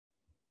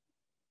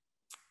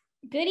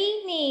Good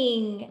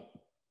evening.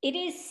 It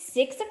is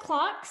 6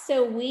 o'clock,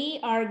 so we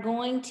are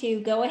going to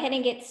go ahead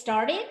and get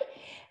started.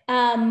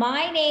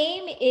 My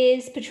name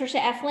is Patricia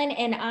Eflin,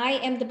 and I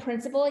am the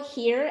principal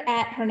here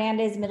at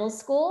Hernandez Middle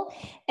School.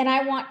 And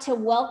I want to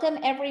welcome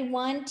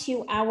everyone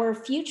to our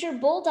future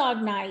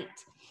Bulldog Night.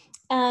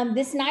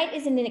 This night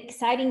is an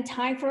exciting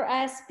time for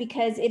us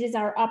because it is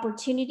our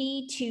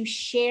opportunity to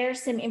share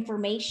some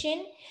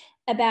information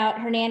about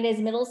Hernandez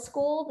Middle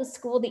School, the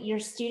school that your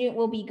student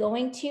will be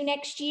going to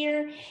next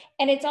year.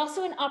 And it's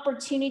also an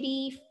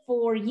opportunity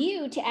for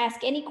you to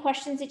ask any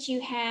questions that you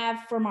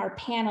have from our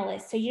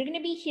panelists. So you're going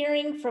to be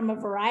hearing from a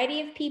variety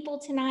of people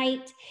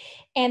tonight.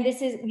 And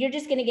you're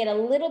just going to get a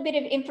little bit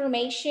of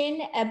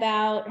information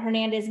about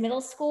Hernandez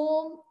Middle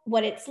School,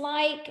 what it's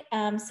like,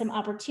 some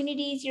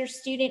opportunities your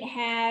student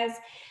has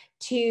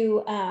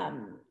to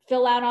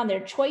fill out on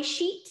their choice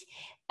sheet.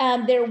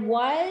 There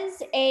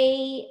was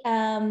a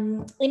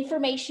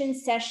information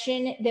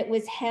session that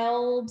was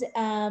held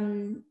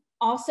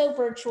also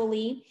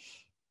virtually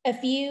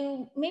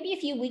maybe a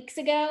few weeks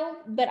ago,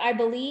 but I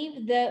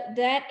believe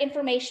that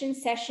information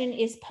session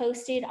is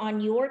posted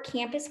on your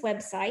campus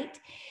website,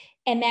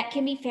 and that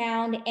can be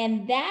found.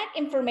 And that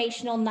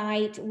informational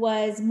night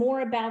was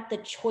more about the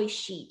choice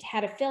sheet,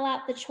 how to fill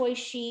out the choice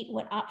sheet,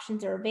 what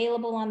options are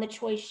available on the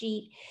choice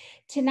sheet.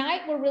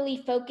 Tonight, we're really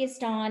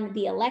focused on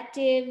the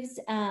electives,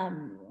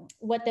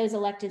 what those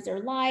electives are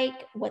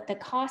like, what the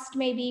cost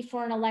may be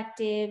for an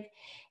elective.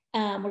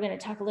 We're going to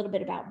talk a little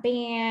bit about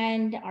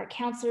band. Our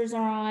counselors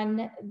are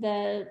on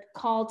the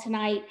call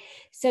tonight.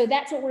 So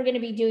that's what we're going to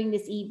be doing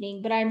this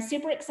evening. But I'm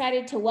super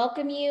excited to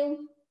welcome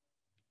you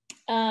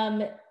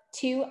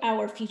to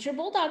our future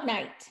Bulldog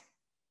Night.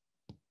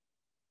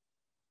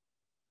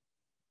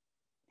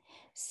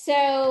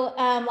 So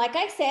like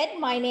I said,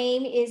 my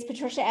name is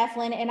Patricia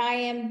Eflin, and I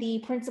am the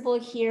principal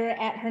here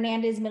at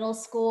Hernandez Middle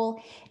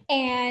School.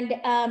 And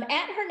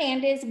at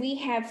Hernandez, we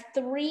have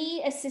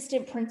 3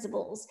 assistant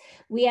principals.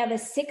 We have a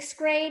 6th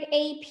grade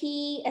AP,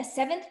 a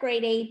 7th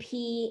grade AP,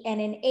 and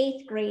an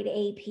 8th grade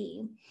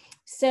AP.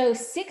 So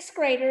 6th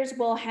graders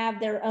will have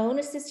their own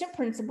assistant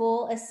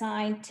principal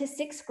assigned to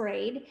 6th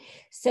grade.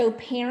 So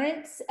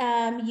parents,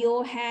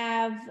 you'll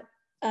have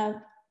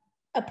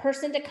a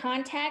person to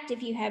contact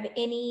if you have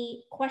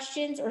any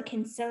questions or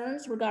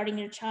concerns regarding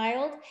your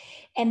child.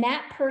 And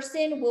that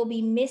person will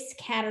be Miss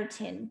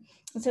Catterton.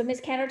 So Miss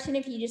Catterton,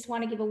 if you just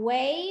want to give a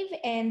wave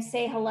and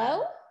say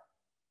hello.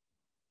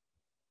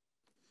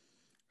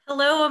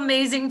 Hello,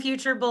 amazing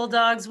future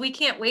Bulldogs. We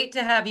can't wait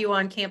to have you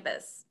on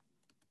campus.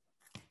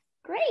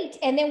 Great.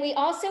 And then we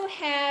also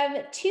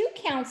have 2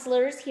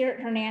 counselors here at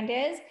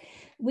Hernandez.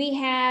 We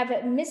have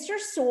Mr.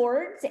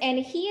 Swords, and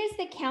he is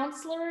the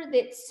counselor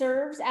that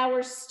serves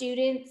our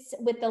students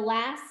with the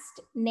last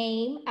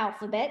name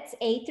alphabets,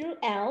 A through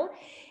L.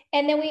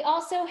 And then we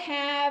also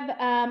have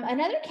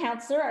another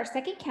counselor, our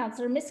 2nd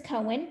counselor, Miss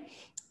Cohen,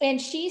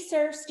 and she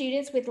serves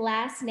students with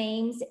last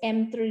names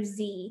M through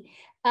Z.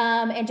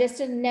 And just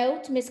a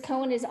note, Ms.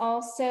 Cohen is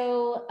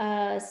also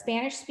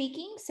Spanish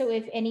speaking. So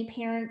if any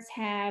parents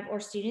have or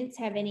students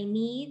have any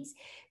needs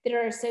that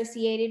are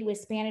associated with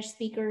Spanish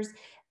speakers,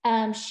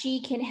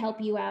 she can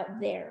help you out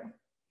there.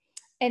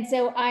 And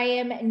so I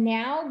am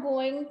now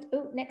going,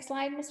 next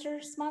slide, Mr.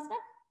 Smosna.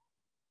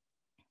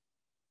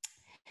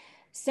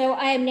 So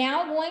I am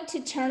now going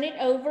to turn it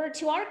over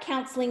to our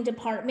counseling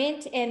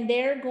department, and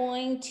they're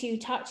going to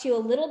talk to you a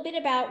little bit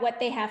about what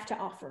they have to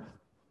offer.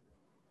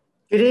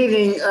 Good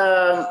evening.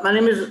 My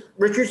name is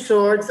Richard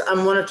Swords.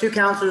 I'm one of 2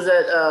 counselors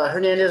at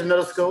Hernandez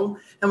Middle School.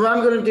 And what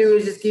I'm going to do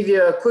is just give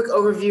you a quick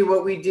overview of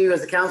what we do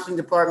as a counseling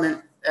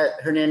department at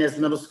Hernandez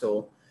Middle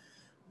School.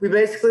 We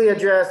basically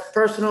address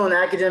personal and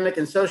academic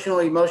and social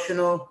and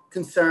emotional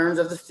concerns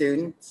of the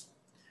students.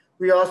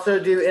 We also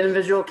do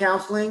individual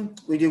counseling.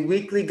 We do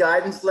weekly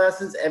guidance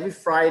lessons every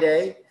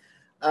Friday.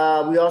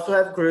 We also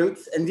have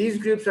groups, and these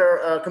groups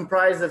are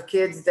comprised of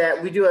kids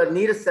that we do a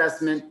need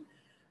assessment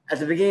at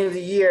the beginning of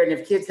the year. And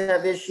if kids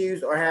have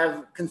issues or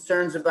have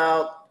concerns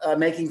about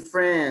making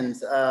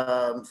friends,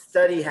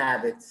 study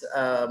habits,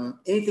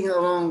 anything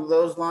along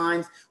those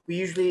lines, we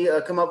usually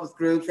come up with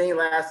groups. They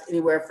last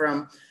anywhere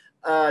from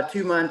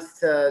 2 months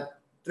to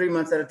 3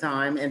 months at a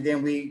time. And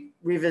then we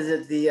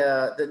revisit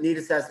the need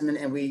assessment,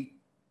 and we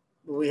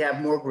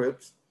have more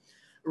groups.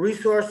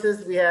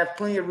 Resources, we have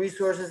plenty of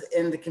resources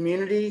in the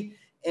community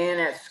and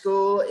at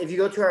school. If you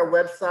go to our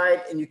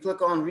website and you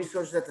click on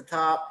resources at the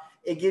top,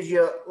 it gives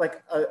you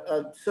like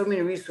so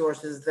many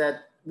resources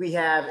that we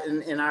have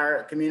in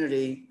our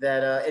community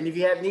that, and if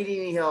you need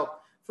any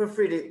help, feel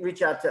free to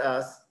reach out to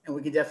us and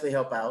we can definitely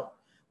help out.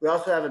 We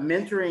also have a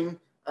mentoring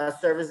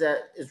service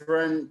that is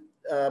run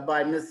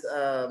by Ms.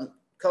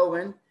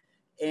 Cohen,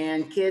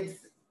 and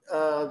kids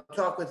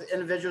talk with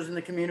individuals in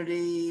the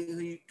community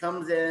who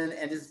comes in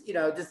and just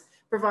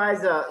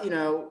provides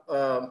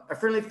a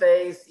friendly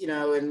face,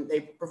 and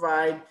they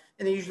provide,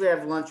 and they usually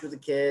have lunch with the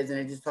kids, and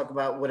they just talk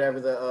about whatever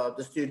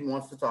the student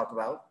wants to talk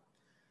about.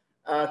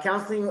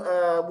 Counseling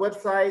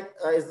website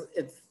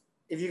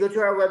if you go to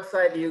our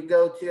website, you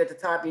go to at the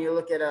top and you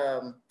look at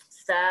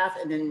staff,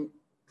 and then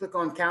click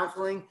on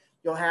counseling,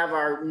 you'll have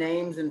our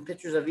names and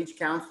pictures of each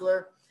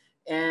counselor.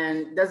 And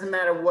it doesn't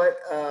matter what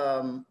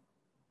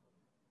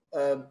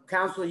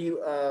counsel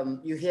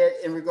you hit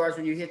in regards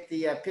when you hit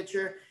the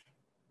picture,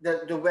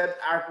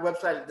 our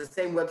website, the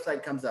same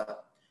website comes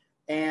up.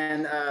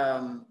 And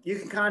you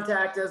can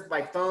contact us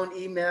by phone,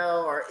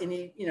 email, or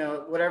any,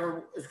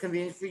 whatever is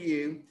convenient for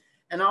you.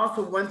 And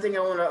also one thing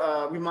I want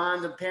to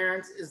remind the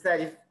parents is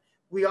that if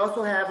we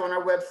also have on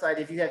our website,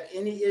 if you have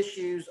any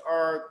issues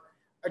or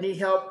need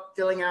help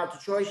filling out the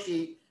choice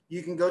sheet,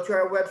 you can go to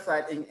our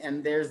website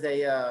and there's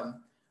a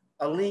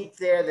link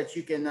there that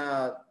you can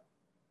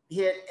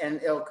hit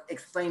and it'll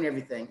explain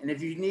everything. And if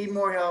you need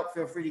more help,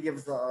 feel free to give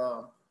us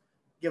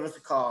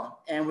a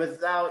call. And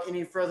without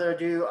any further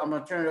ado, I'm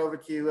going to turn it over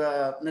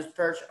to Ms.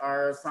 Perch,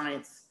 our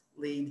science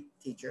lead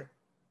teacher.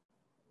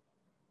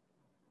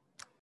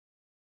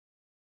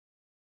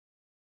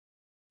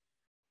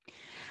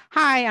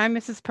 Hi, I'm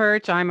Mrs.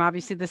 Perch. I'm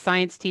obviously the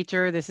science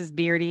teacher. This is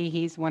Beardy.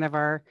 He's one of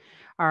our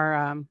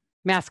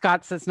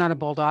mascots that's not a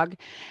bulldog.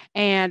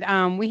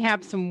 And we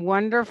have some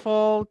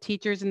wonderful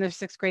teachers in the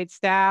 6th grade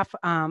staff.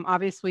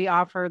 Obviously, we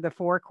offer the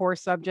 4 core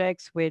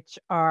subjects, which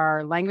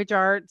are language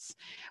arts.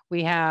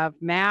 We have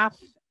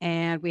math,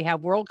 and we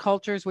have world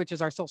cultures, which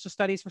is our social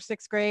studies for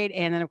 6th grade.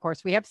 And then, of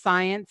course, we have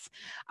science.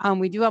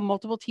 We do have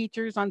multiple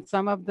teachers on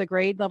some of the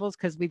grade levels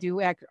because we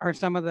do, or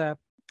some of the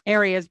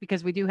areas,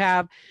 because we do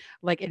have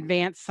like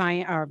advanced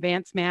science or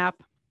advanced math,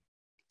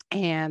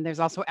 and there's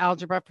also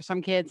algebra for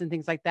some kids and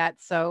things like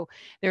that. So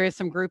there is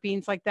some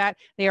groupings like that.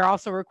 They are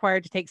also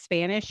required to take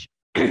Spanish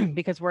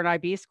because we're an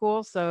IB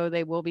school, so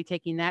they will be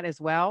taking that as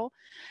well.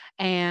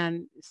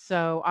 And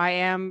so I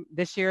am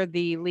this year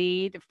the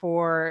lead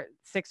for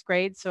 6th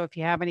grade. So if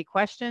you have any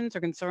questions or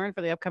concern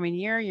for the upcoming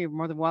year, you're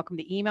more than welcome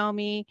to email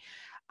me.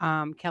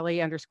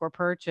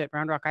 Kelly_Perch at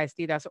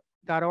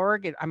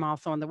roundrockisd.org. I'm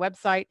also on the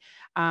website,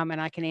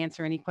 and I can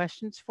answer any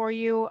questions for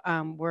you.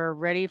 We're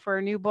ready for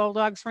new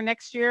Bulldogs for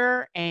next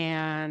year,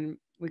 and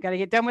we got to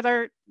get done with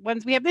our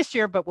ones we have this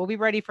year, but we'll be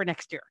ready for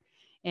next year.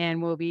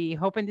 And we'll be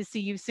hoping to see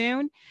you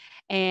soon.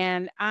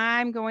 And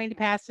I'm going to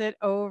pass it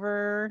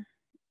over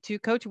to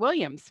Coach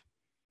Williams.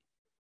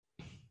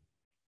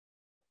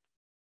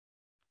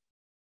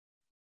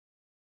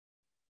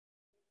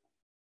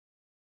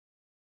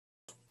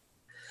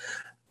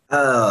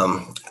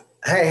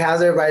 Hey,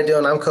 how's everybody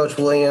doing? I'm Coach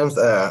Williams.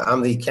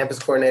 I'm the campus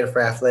coordinator for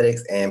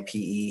athletics and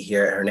PE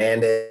here at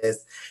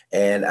Hernandez.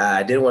 And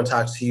I did want to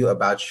talk to you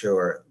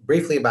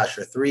briefly about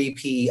your 3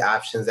 PE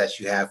options that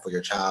you have for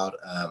your child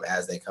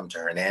as they come to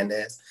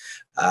Hernandez.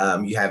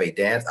 You have a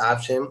dance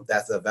option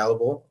that's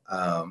available.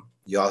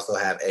 You also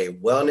have a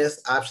wellness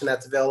option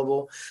that's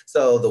available.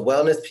 So the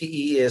wellness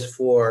PE is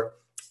for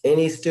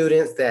any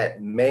students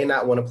that may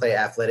not want to play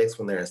athletics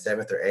when they're in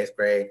 7th or 8th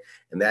grade.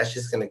 And that's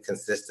just going to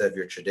consist of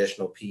your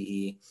traditional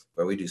PE,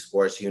 where we do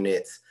sports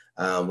units.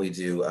 We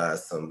do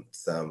some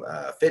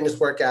fitness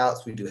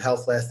workouts. We do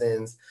health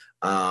lessons,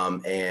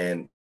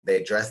 and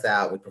they dress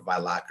out. We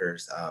provide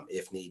lockers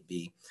if need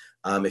be.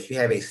 If you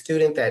have a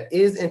student that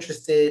is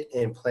interested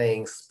in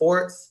playing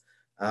sports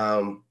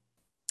in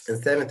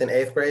 7th and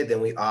 8th grade, then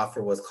we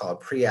offer what's called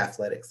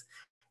pre-athletics.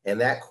 And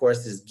that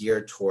course is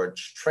geared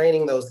towards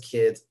training those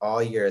kids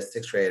all year as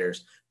 6th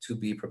graders to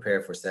be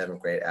prepared for 7th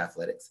grade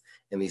athletics.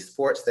 And these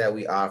sports that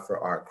we offer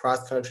are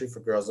cross country for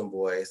girls and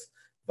boys,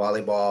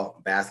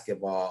 volleyball,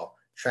 basketball,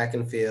 track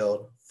and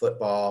field,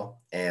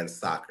 football, and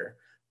soccer.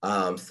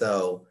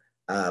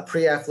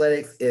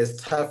 Pre-athletics is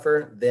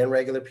tougher than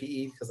regular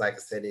PE because, like I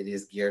said, it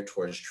is geared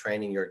towards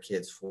training your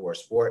kids for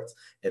sports.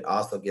 It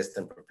also gets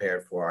them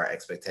prepared for our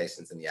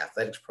expectations in the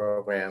athletics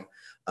program.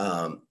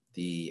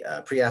 The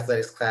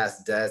pre-athletics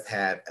class does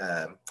have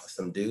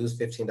some dues,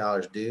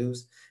 $15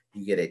 dues.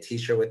 You get a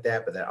t-shirt with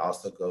that, but that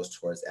also goes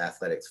towards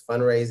athletics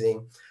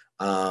fundraising.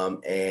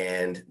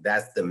 And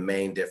that's the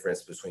main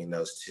difference between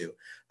those two.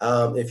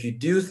 If you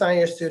do sign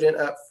your student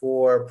up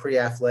for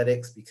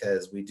pre-athletics,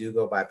 because we do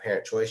go by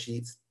parent choice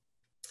sheets,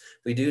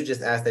 we do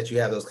just ask that you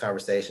have those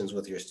conversations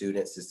with your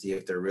students to see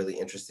if they're really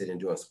interested in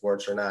doing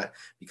sports or not,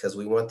 because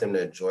we want them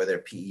to enjoy their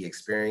PE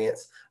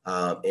experience.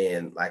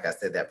 And like I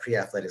said, that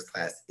pre-athletics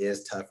class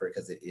is tougher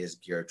because it is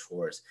geared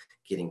towards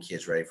getting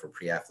kids ready for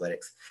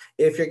pre-athletics.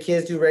 If your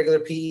kids do regular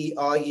PE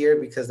all year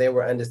because they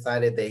were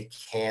undecided, they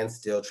can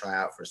still try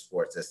out for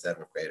sports as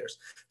 7th graders.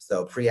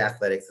 So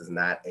pre-athletics is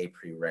not a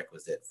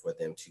prerequisite for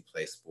them to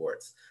play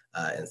sports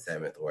in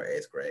 7th or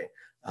 8th grade.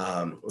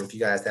 If you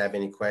guys have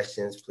any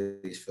questions,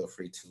 please feel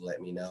free to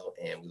let me know,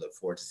 and we look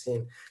forward to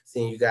seeing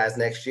you guys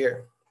next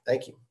year.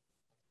 Thank you.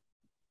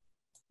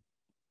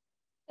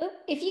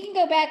 If you can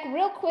go back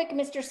real quick,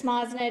 Mr.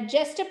 Smosna,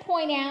 just to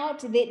point out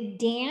that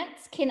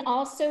dance can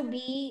also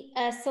be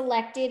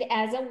selected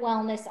as a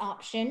wellness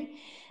option.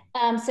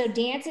 So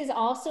dance is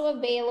also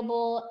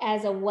available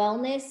as a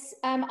wellness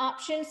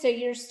option. So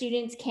your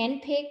students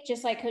can pick,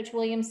 just like Coach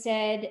Williams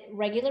said,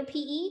 regular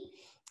PE.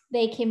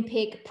 They can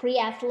pick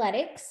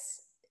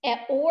pre-athletics,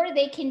 or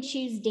they can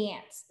choose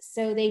dance.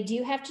 So they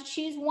do have to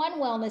choose one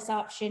wellness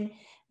option,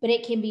 but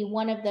it can be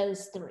one of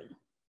those 3.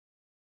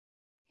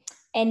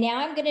 And now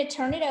I'm going to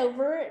turn it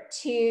over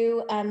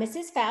to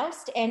Mrs.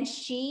 Faust, and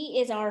she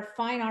is our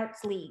fine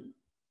arts lead.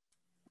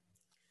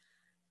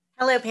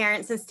 Hello,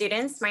 parents and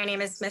students. My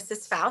name is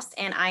Mrs. Faust,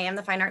 and I am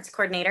the Fine Arts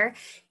Coordinator.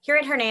 Here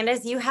at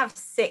Hernandez, you have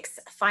 6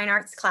 fine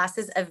arts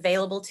classes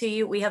available to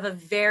you. We have a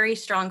very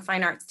strong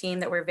fine arts team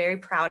that we're very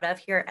proud of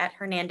here at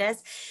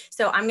Hernandez.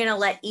 So I'm going to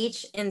let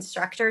each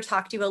instructor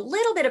talk to you a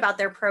little bit about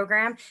their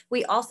program.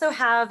 We also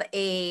have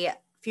a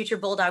Future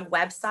Bulldog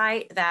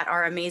website that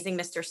our amazing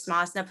Mr.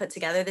 Smosna put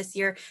together this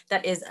year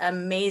that is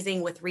amazing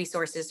with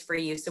resources for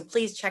you. So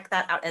please check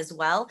that out as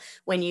well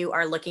when you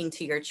are looking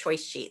to your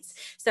choice sheets.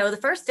 So the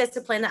first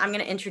discipline that I'm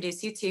going to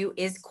introduce you to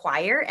is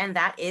choir, and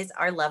that is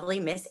our lovely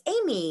Miss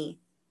Amy.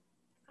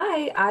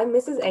 Hi, I'm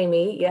Mrs.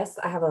 Amy. Yes,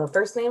 I have a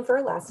first name for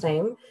a last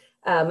name,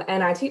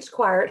 and I teach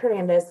choir at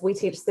Hernandez. We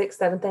teach 6th,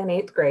 7th, and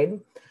 8th grade.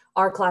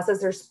 Our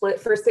classes are split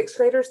for 6th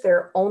graders. There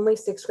are only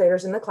 6th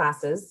graders in the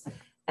classes.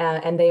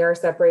 And they are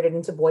separated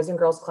into boys and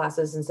girls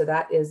classes. And so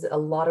that is a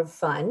lot of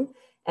fun.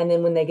 And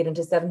then when they get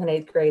into 7th and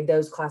 8th grade,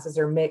 those classes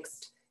are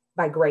mixed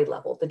by grade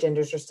level. The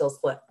genders are still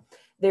split.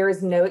 There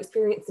is no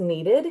experience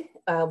needed,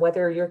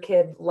 whether your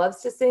kid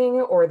loves to sing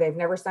or they've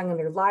never sung in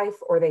their life,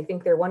 or they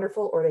think they're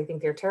wonderful or they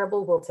think they're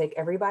terrible. We'll take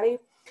everybody.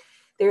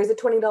 There is a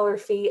 $20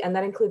 fee, and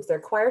that includes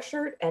their choir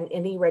shirt and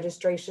any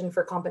registration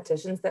for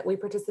competitions that we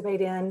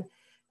participate in.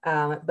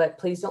 But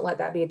please don't let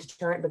that be a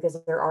deterrent,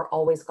 because there are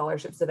always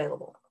scholarships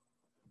available.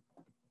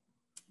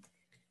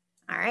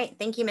 All right,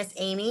 thank you, Miss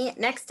Amy.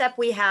 Next up,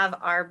 we have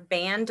our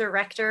band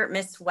director,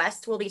 Miss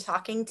West, will be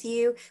talking to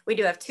you. We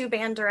do have 2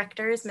 band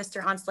directors,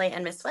 Mr. Onsley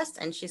and Miss West,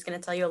 and she's going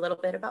to tell you a little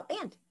bit about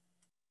band.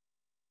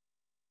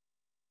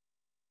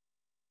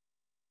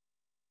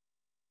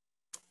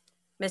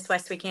 Miss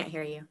West, we can't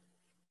hear you.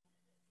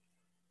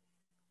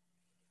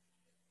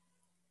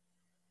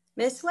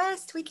 Miss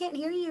West, we can't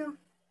hear you.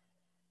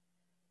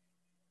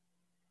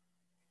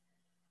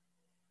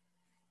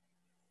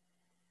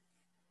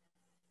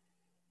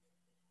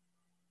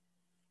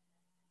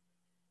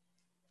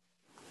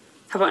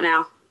 How about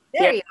now?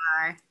 There you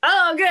are.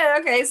 Oh, good.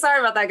 Okay. Sorry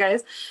about that,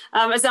 guys.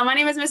 So my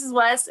name is Mrs.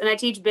 West, and I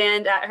teach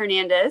band at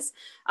Hernandez.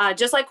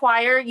 Just like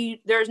choir,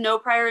 there's no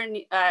prior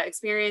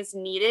experience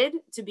needed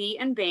to be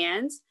in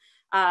bands.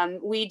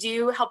 We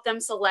do help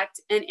them select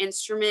an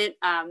instrument.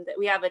 That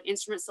we have an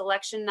instrument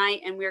selection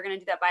night, and we're going to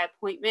do that by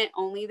appointment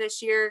only this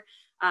year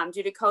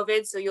due to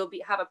COVID. So you'll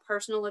have a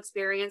personal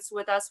experience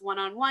with us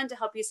one-on-one to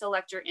help you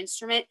select your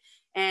instrument.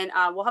 And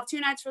we'll have 2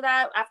 nights for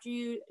that. After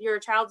your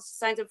child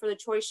signs up for the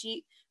choice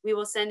sheet, we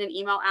will send an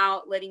email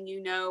out letting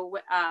you know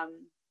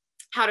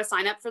how to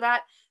sign up for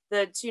that.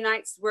 The 2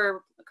 nights we're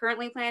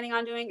currently planning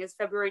on doing is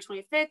February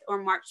 25th or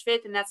March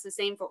 5th, and that's the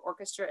same for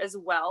orchestra as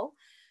well.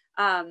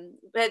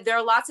 But there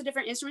are lots of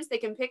different instruments they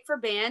can pick for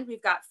band.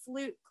 We've got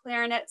flute,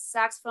 clarinet,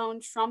 saxophone,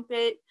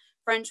 trumpet,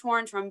 French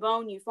horn,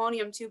 trombone,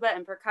 euphonium, tuba,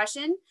 and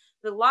percussion.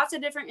 There are lots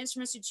of different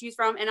instruments to choose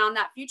from. And on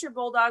that Future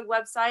Bulldog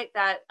website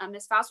that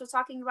Ms. Faust was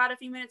talking about a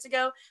few minutes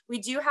ago, we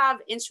do have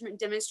instrument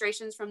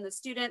demonstrations from the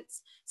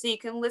students. So you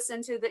can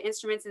listen to the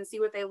instruments and see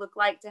what they look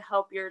like to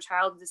help your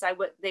child decide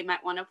what they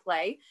might want to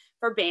play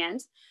for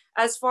band.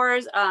 As far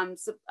as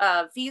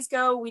fees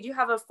go, we do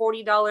have a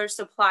 $40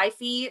 supply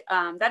fee.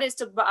 That is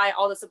to buy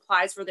all the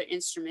supplies for their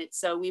instrument.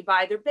 So we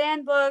buy their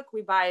band book,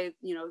 we buy,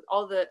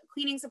 all the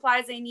cleaning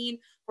supplies they need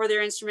for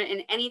their instrument,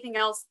 and anything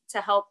else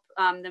to help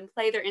them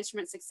play their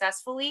instrument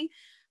successfully.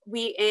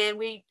 We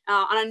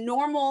on a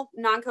normal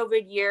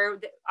non-COVID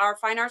year, our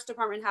fine arts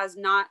department has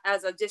not,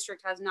 as a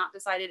district, has not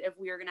decided if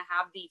we are going to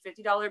have the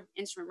 $50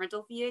 instrument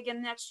rental fee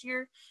again next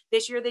year.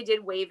 This year they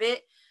did waive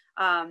it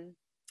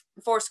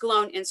for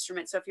school-owned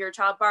instruments. So if your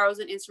child borrows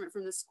an instrument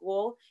from the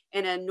school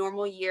in a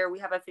normal year, we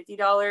have a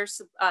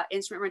 $50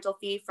 instrument rental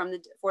fee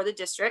for the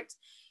district,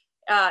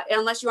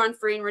 unless you're on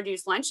free and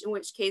reduced lunch, in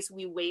which case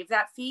we waive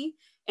that fee.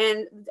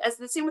 And as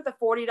the same with the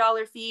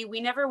 $40 fee,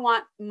 we never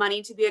want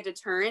money to be a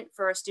deterrent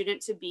for a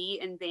student to be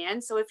in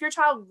band. So if your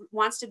child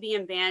wants to be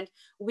in band,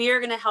 we are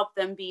going to help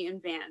them be in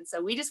band.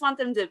 So we just want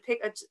them to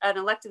pick an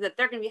elective that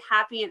they're going to be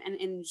happy and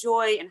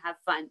enjoy and have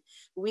fun.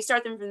 We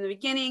start them from the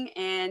beginning,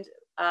 and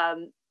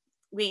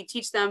we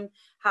teach them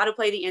how to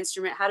play the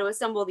instrument, how to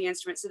assemble the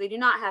instrument, so they do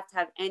not have to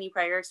have any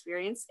prior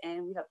experience,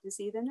 and we hope to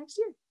see them next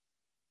year.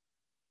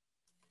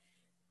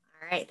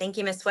 All right, thank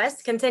you, Miss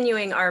West.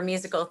 Continuing our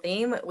musical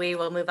theme, we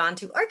will move on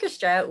to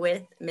orchestra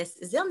with Miss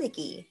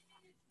Zilnicki.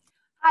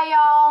 Hi,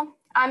 y'all.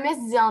 I'm Miss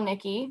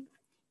Zilnicki,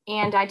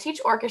 and I teach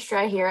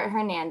orchestra here at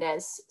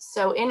Hernandez.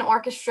 So in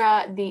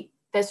orchestra,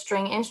 the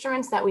string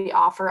instruments that we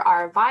offer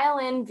are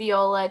violin,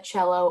 viola,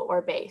 cello,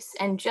 or bass.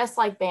 And just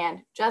like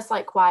band, just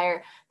like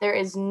choir, there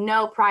is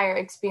no prior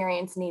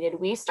experience needed.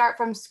 We start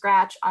from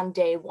scratch on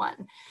day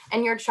 1.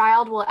 And your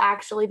child will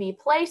actually be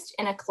placed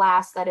in a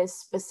class that is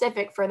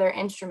specific for their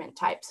instrument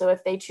type. So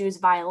if they choose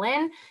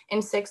violin in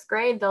 6th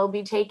grade, they'll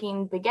be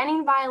taking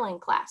beginning violin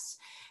class.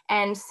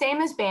 And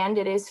same as band,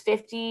 it is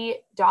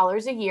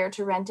 $50 a year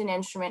to rent an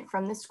instrument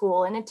from the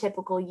school in a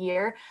typical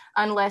year.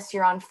 Unless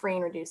you're on free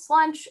and reduced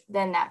lunch,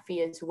 then that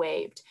fee is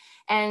waived.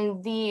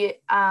 And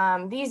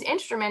these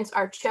instruments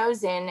are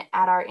chosen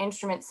at our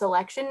instrument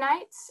selection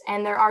nights.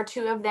 And there are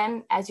 2 of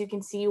them. As you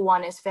can see,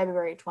 one is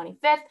February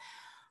 25th.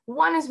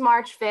 One is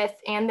March 5th,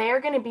 and they are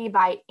going to be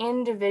by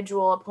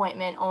individual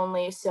appointment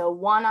only. So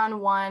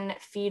one-on-one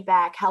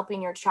feedback,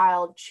 helping your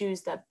child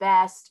choose the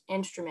best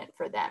instrument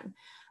for them.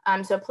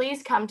 So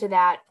please come to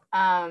that.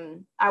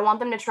 I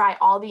want them to try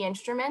all the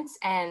instruments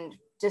and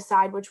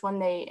decide which one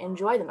they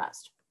enjoy the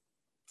most.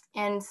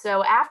 And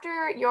so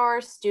after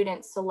your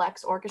student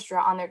selects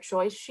orchestra on their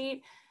choice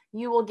sheet,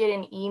 you will get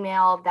an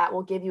email that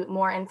will give you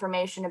more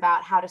information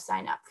about how to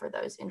sign up for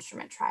those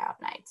instrument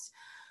tryout nights.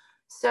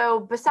 So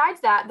besides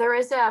that, there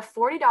is a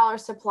 $40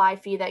 supply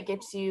fee that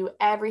gets you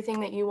everything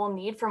that you will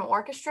need from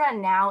orchestra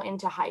now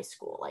into high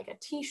school, like a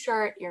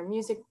t-shirt, your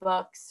music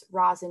books,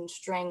 rosin,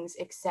 strings,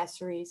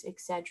 accessories,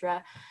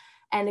 etc.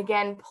 And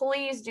again,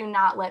 please do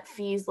not let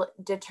fees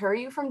deter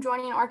you from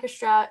joining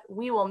orchestra.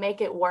 We will make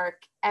it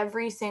work.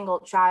 Every single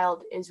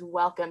child is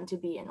welcome to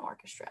be in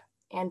orchestra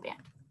and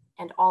band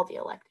and all the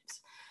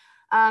electives.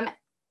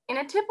 In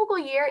a typical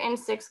year in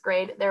 6th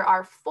grade, there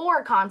are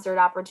 4 concert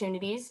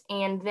opportunities,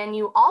 and then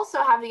you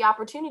also have the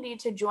opportunity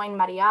to join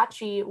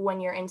mariachi when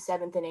you're in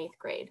 7th and 8th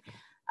grade.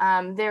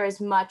 There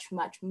is much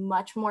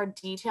more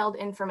detailed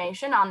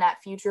information on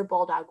that Future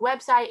Bulldog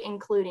website,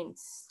 including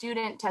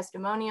student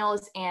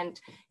testimonials and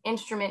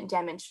instrument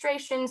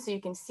demonstrations. So you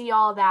can see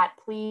all that.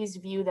 Please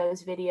view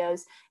those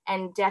videos,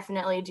 and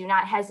definitely do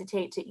not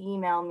hesitate to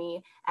email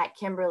me at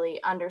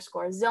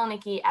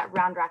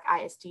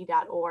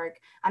Kimberly_Zilnicki@roundrockisd.org.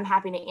 I'm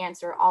happy to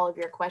answer all of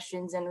your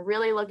questions and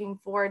really looking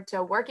forward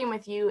to working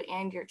with you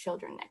and your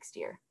children next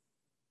year.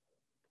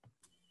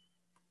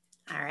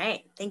 All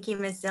right, thank you,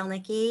 Ms.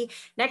 Zilnicki.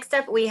 Next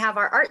up, we have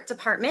our art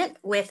department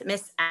with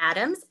Ms.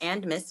 Adams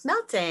and Ms.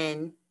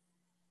 Melton.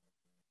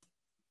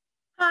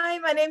 Hi,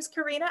 my name's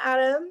Karina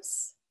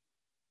Adams.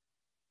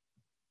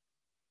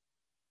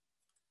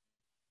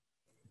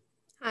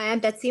 Hi, I'm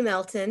Betsy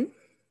Melton.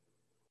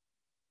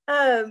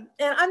 And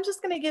I'm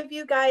just going to give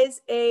you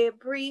guys a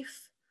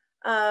brief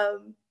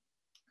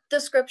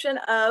description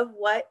of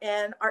what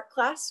an art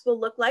class will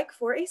look like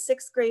for a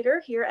 6th grader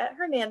here at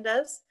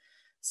Hernandez.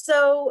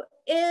 So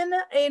in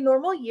a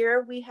normal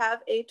year, we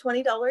have a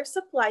 $20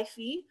 supply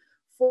fee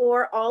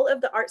for all of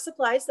the art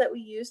supplies that we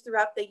use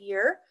throughout the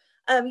year.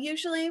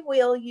 Usually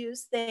we'll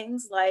use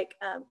things like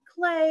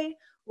clay.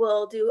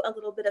 We'll do a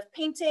little bit of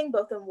painting,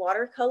 both in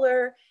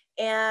watercolor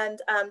and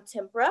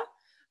tempera.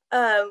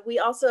 We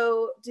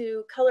also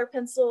do color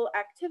pencil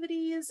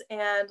activities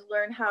and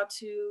learn how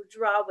to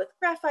draw with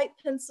graphite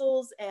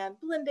pencils and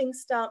blending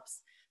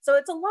stumps. So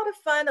it's a lot of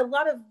fun, a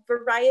lot of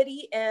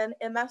variety in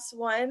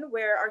MS1,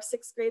 where our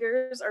 6th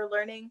graders are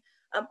learning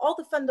all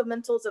the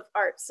fundamentals of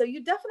art. So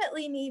you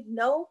definitely need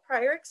no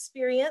prior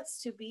experience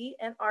to be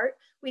in art.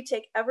 We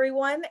take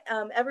everyone.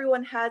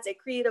 Everyone has a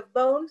creative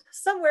bone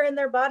somewhere in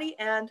their body,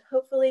 and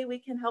hopefully we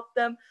can help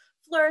them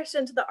flourish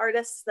into the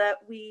artists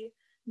that we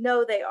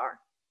know they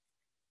are.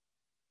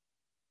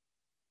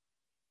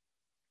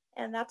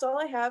 And that's all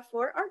I have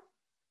for art.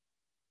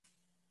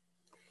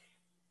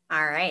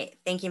 All right,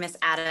 thank you, Ms.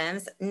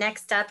 Adams.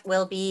 Next up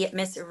will be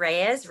Ms.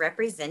 Reyes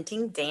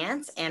representing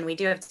dance, and we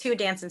do have 2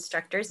 dance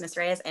instructors, Ms.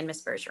 Reyes and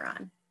Ms.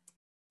 Bergeron.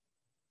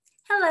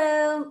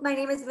 Hello, my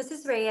name is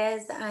Mrs.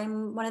 Reyes.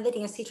 I'm one of the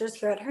dance teachers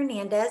here at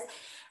Hernandez.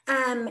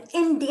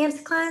 In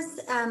dance class,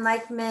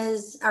 like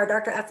our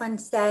Dr. Eflin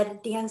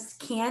said, dance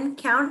can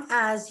count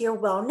as your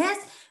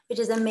wellness, which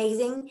is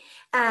amazing.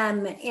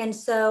 And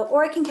so,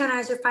 or it can count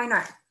as your fine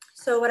art.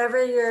 So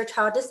whatever your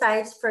child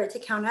decides for it to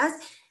count as,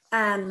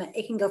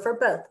 it can go for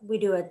both. We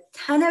do a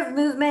ton of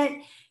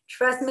movement.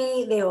 Trust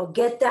me, they will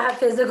get that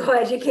physical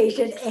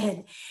education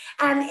in.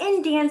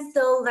 In dance,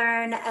 they'll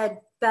learn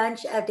a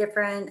bunch of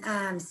different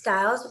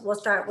styles. We'll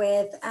start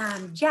with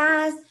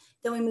jazz,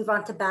 then we move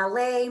on to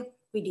ballet.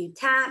 We do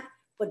tap,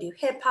 we'll do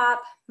hip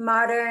hop,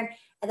 modern,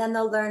 and then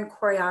they'll learn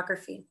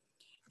choreography.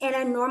 In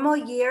a normal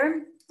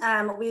year,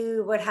 we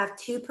would have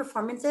 2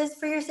 performances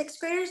for your 6th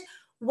graders.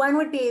 One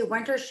would be a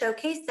winter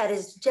showcase that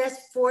is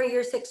just for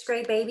your 6th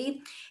grade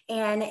baby.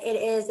 And it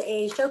is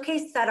a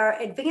showcase that our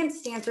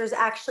advanced dancers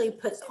actually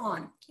puts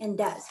on and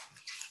does.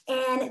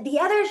 And the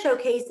other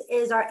showcase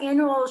is our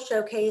annual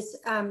showcase,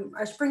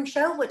 our spring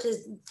show, which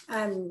is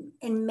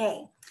in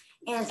May.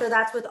 And so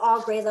that's with all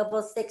grade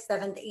levels, 6th,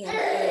 7th, and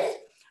 8th.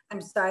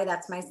 I'm sorry,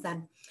 that's my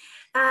son.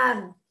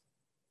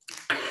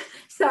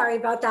 Sorry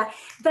about that.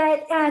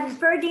 But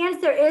for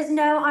dance, there is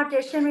no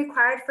audition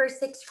required for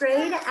 6th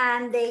grade,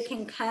 and they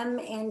can come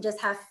and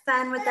just have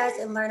fun with us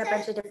and learn a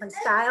bunch of different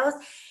styles.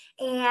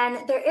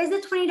 And there is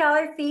a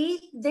 $20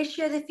 fee. This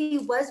year, the fee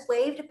was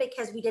waived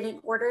because we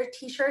didn't order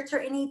t-shirts or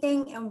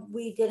anything, and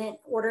we didn't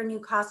order new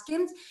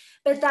costumes.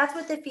 But that's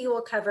what the fee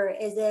will cover,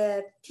 is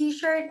a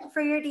t-shirt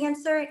for your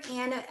dancer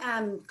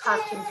and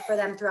costumes for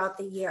them throughout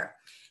the year.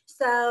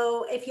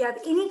 So if you have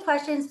any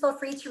questions, feel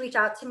free to reach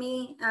out to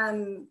me.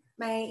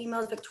 My email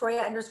is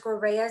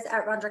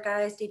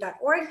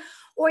victoria_reyes@rondrakeisd.org,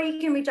 or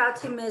you can reach out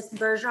to Ms.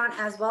 Bergeron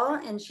as well,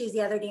 and she's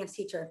the other dance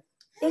teacher.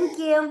 Thank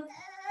you. All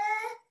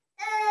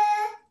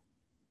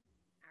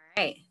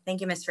right.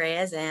 Thank you, Ms.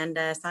 Reyes and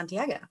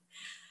Santiago.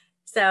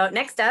 So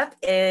next up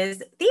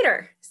is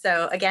theater.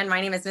 So again,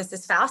 my name is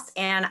Mrs. Faust,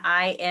 and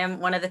I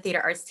am one of the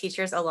theater arts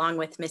teachers along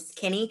with Miss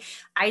Kinney.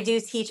 I do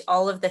teach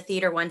all of the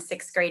Theater 1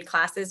 6th grade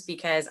classes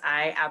because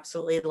I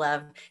absolutely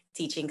love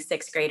teaching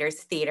 6th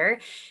graders theater.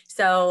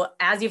 So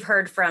as you've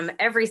heard from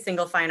every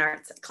single fine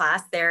arts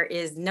class, there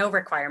is no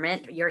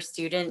requirement. Your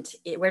student,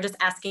 we're just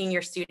asking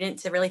your student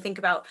to really think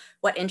about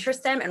what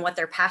interests them and what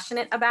they're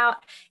passionate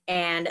about.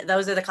 And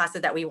those are the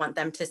classes that we want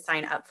them to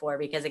sign up for,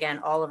 because again,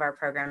 all of our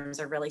programs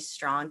are really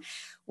strong.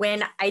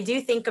 When I do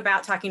think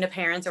about talking to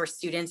parents or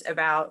students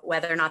about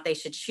whether or not they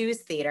should choose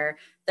theater,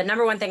 the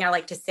number one thing I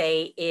like to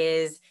say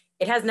is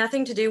it has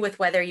nothing to do with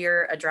whether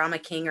you're a drama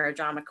king or a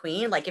drama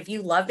queen. Like if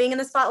you love being in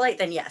the spotlight,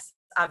 then yes,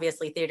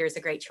 obviously theater is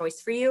a great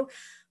choice for you.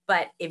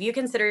 But if you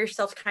consider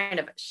yourself kind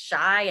of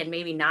shy and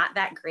maybe not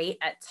that great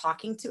at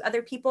talking to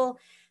other people,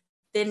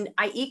 then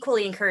I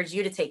equally encourage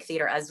you to take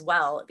theater as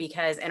well,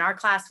 because in our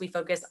class, we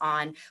focus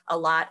on a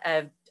lot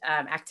of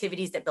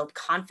activities that build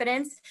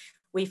confidence.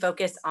 We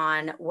focus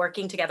on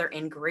working together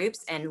in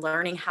groups and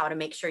learning how to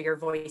make sure your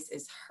voice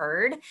is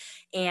heard.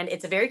 And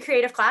it's a very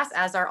creative class,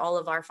 as are all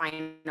of our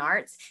fine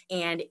arts.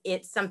 And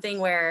it's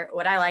something where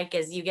what I like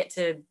is you get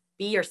to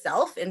be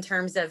yourself in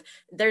terms of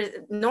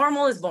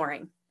normal is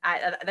boring.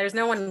 There's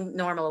no one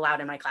normal allowed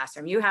in my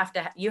classroom. You have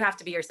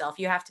to be yourself.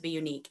 You have to be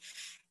unique.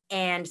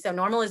 And so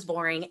normal is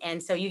boring.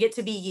 And so you get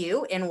to be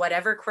you in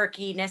whatever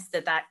quirkiness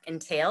that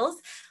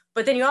entails.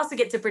 But then you also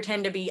get to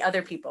pretend to be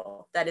other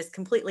people that is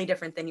completely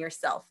different than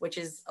yourself, which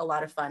is a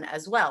lot of fun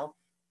as well.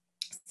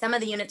 Some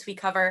of the units we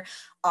cover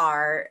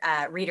are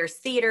readers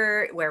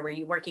theater, where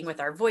we're working with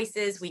our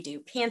voices. We do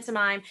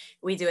pantomime.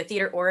 We do a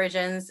theater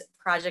origins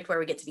project where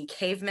we get to be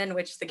cavemen,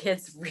 which the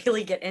kids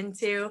really get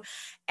into.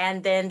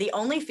 And then the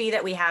only fee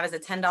that we have is a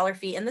 $10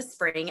 fee in the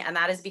spring. And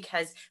that is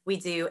because we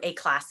do a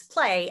class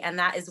play. And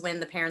that is when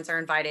the parents are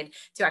invited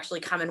to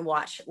actually come and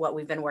watch what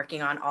we've been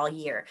working on all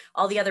year.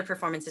 All the other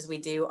performances we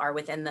do are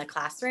within the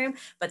classroom.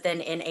 But then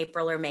in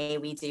April or May,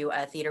 we do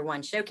a Theater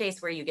 1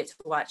 showcase where you get to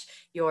watch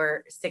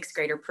your 6th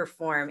grader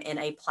perform in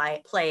a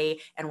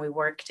play, and we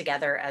work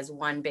together as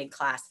one big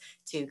class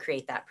to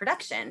create that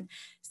production.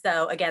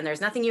 So again,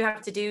 there's nothing you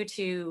have to do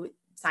to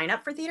sign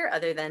up for theater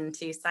other than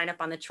to sign up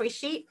on the choice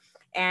sheet.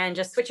 And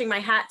just switching my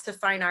hat to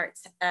fine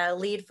arts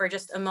lead for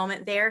just a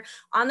moment there.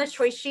 On the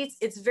choice sheets,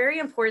 it's very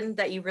important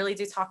that you really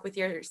do talk with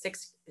your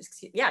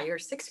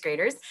 6th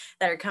graders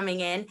that are coming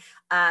in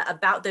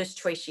about those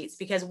choice sheets,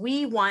 because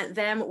we want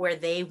them where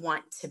they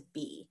want to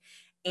be.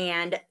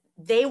 And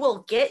they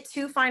will get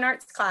 2 fine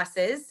arts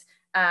classes,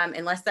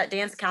 unless that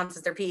dance counts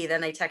as their PE,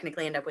 then they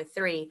technically end up with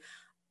 3.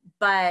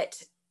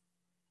 But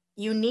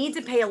you need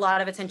to pay a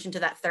lot of attention to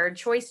that 3rd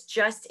choice,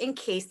 just in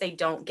case they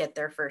don't get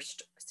their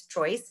 1st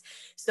choice,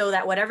 so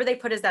that whatever they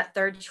put as that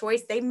 3rd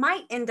choice, they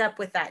might end up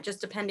with that,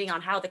 just depending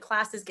on how the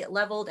classes get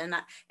leveled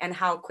and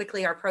how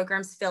quickly our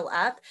programs fill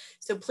up.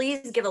 So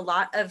please give a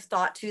lot of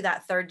thought to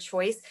that 3rd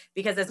choice,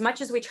 because as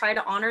much as we try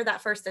to honor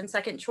that 1st and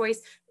 2nd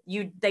choice,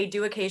 they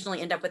do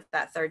occasionally end up with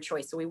that 3rd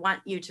choice. So we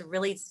want you to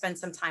really spend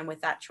some time with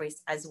that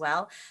choice as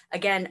well.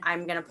 Again,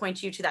 I'm going to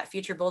point you to that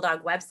Future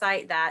Bulldog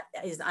website that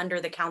is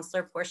under the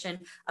counselor portion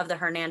of the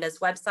Hernandez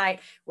website,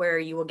 where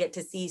you will get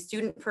to see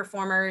student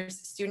performers,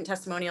 student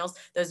testimonials,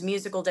 those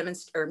music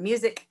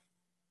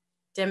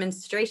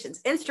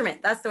demonstrations,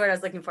 that's the word I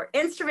was looking for,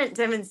 instrument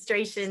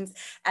demonstrations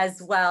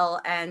as well.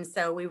 And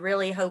so we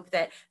really hope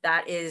that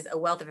that is a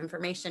wealth of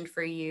information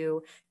for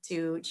you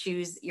to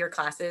choose your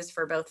classes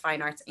for both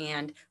fine arts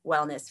and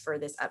wellness for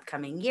this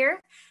upcoming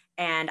year.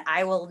 And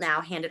I will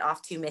now hand it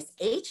off to Miss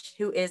H,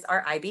 who is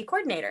our IB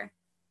coordinator.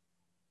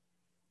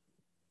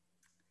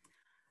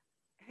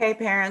 Hey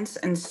parents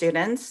and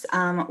students,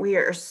 we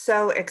are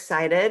so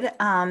excited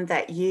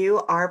that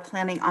you are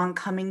planning on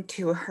coming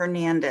to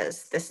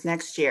Hernandez this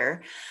next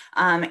year.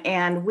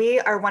 And we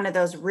are one of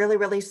those really,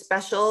 really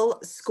special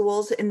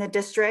schools in the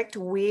district.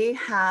 We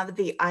have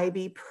the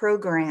IB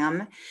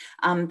program,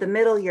 the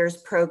middle years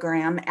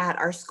program at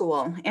our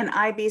school. And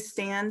IB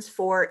stands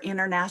for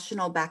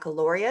International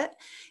Baccalaureate.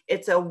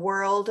 It's a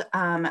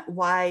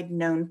world-wide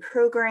known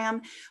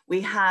program.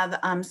 We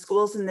have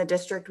schools in the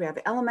district. We have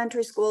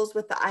elementary schools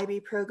with the IB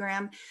program.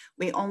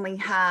 We only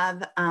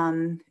have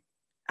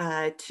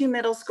 2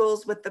 middle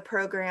schools with the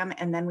program,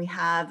 and then we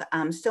have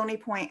Stony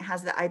Point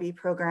has the IB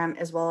program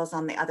as well as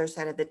on the other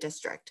side of the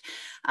district.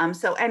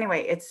 So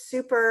anyway, it's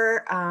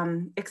super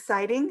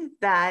exciting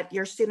that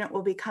your student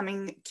will be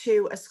coming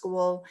to a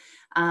school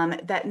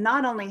that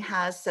not only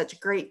has such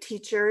great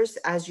teachers,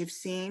 as you've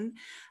seen,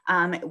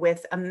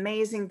 with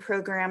amazing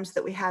programs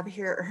that we have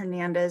here at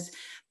Hernandez,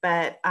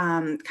 but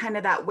kind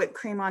of that whipped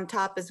cream on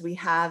top is we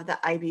have the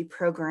IB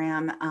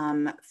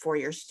program for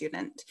your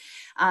student.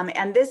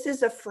 And this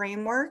is a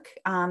framework.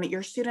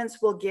 Your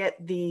students will get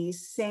the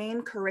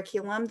same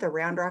curriculum, the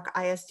Round Rock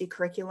ISD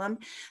curriculum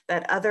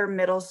that other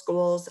middle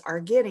schools are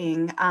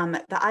getting.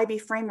 The IB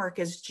framework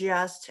is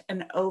just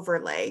an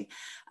overlay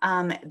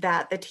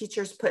that the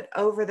teachers put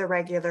over the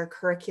regular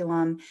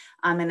curriculum,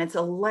 and it's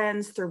a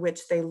lens through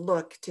which they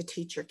look to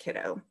teach your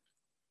kiddo.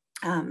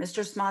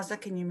 Mr. Smazza,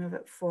 can you move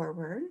it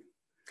forward?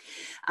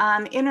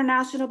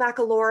 International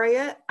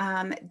Baccalaureate,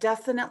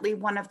 definitely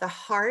one of the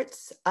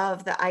hearts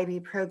of the IB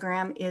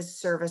program is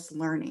service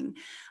learning.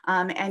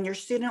 And your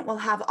student will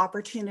have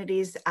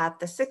opportunities at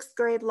the 6th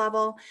grade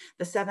level,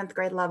 the 7th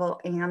grade level,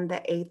 and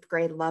the 8th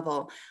grade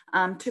level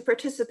to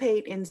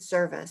participate in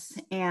service.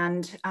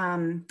 And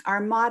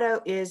our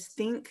motto is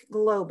think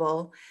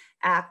global,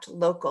 act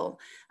local.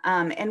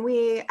 And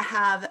we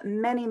have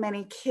many,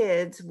 many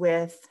kids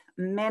with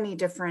many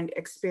different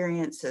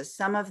experiences.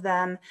 Some of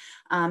them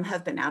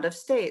have been out of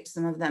state,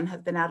 some of them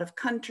have been out of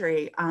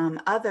country,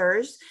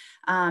 others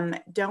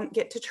don't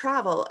get to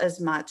travel as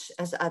much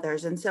as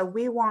others. And so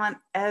we want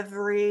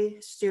every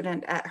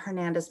student at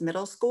Hernandez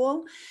Middle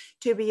School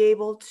to be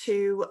able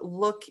to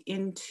look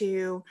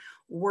into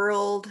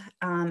world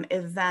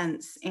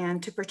events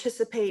and to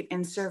participate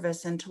in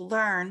service and to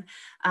learn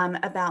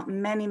about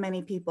many,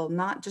 many people,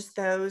 not just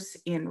those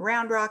in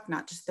Round Rock,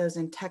 not just those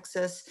in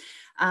Texas,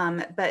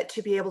 but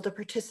to be able to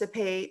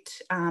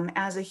participate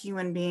as a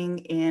human being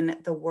in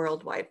the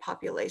worldwide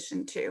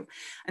population too.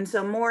 And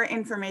so more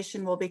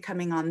information will be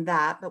coming on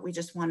that, but we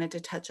just wanted to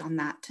touch on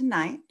that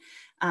tonight.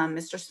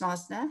 Mr.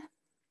 Smosna.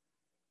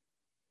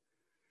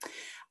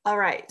 All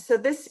right, so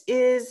this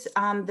is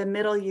the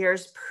middle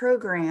years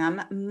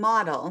program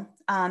model.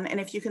 And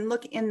if you can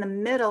look in the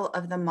middle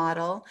of the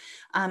model,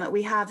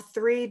 we have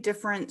 3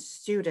 different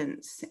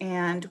students,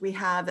 and we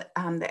have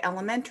the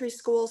elementary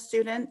school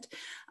student,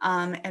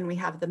 and we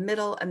have the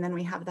middle, and then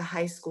we have the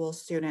high school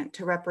student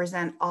to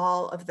represent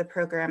all of the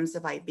programs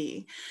of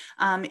IB.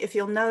 If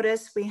you'll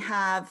notice, we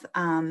have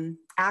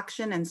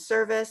action and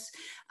service.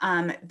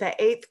 The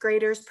 8th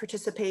graders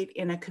participate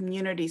in a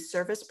community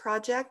service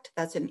project.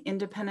 That's an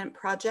independent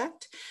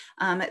project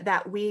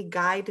that we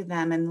guide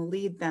them and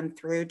lead them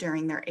through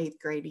during their 8th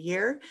grade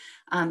year.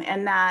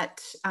 And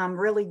that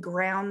really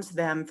grounds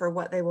them for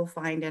what they will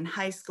find in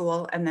high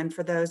school, and then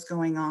for those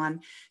going on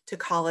to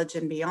college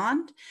and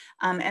beyond.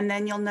 And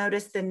then you'll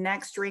notice the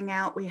next ring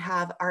out, we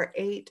have our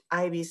 8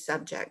 IB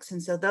subjects.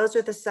 And so those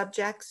are the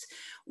subjects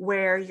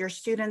where your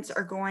students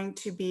are going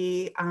to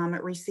be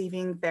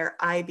receiving their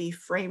IB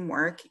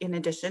framework in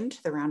addition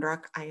to the Round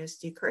Rock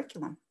ISD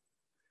curriculum.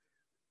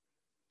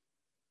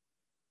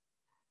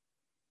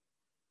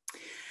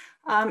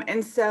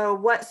 And so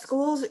what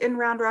schools in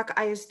Round Rock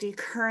ISD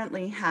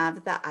currently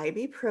have the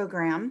IB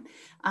program.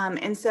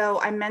 And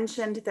so I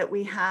mentioned that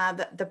we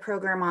have the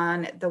program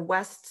on the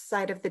west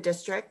side of the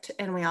district,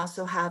 and we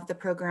also have the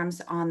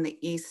programs on the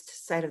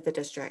east side of the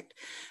district.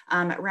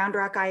 Round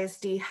Rock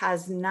ISD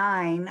has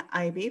 9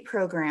 IB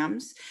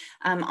programs.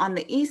 On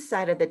the east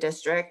side of the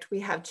district, we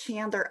have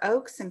Chandler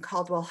Oaks and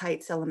Caldwell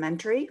Heights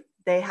Elementary.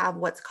 They have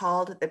what's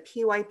called the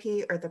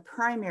PYP, or the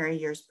Primary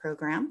Years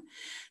Program.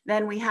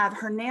 Then we have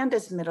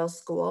Hernandez Middle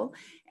School.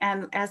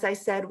 And as I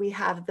said, we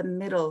have the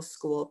middle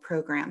school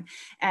program.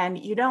 And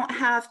you don't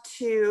have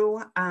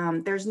to,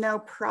 there's no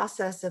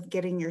process of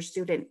getting your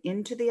student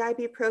into the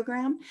IB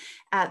program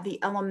at the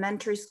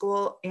elementary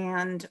school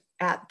and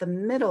at the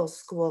middle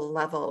school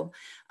level.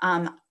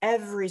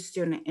 Every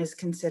student is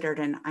considered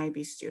an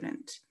IB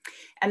student.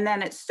 And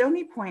then at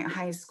Stony Point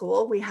High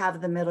School, we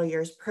have the middle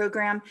years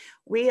program.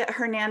 We at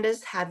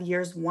Hernandez have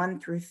years 1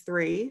 through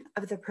 3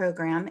 of the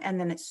program. And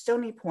then at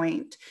Stony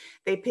Point,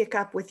 they pick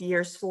up with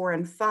years 4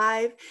 and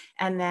 5.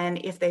 And then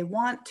if they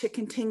want to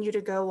continue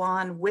to go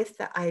on with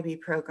the IB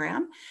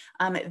program,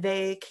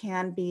 they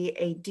can be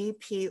a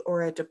DP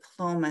or a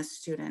diploma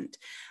student.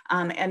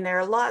 And there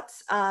are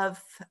lots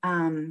of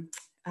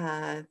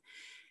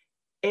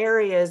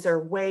areas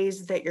or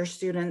ways that your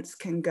students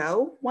can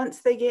go once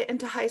they get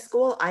into high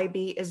school.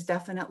 IB is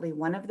definitely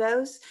one of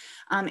those.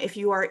 If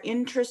you are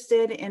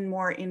interested in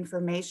more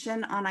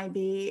information on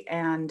IB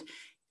and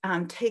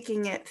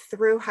taking it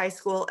through high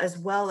school as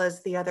well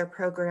as the other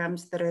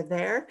programs that are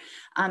there.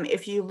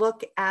 If you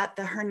look at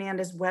the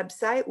Hernandez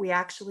website, we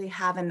actually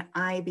have an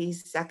IB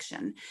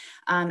section,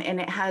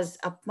 and it has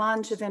a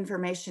bunch of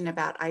information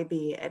about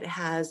IB. It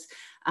has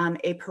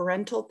a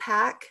parental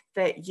pack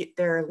that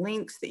there are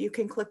links that you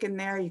can click in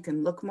there. You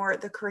can look more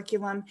at the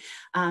curriculum.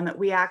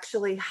 We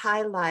actually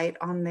highlight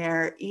on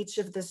there each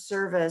of the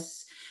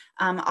service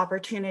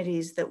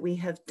opportunities that we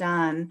have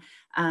done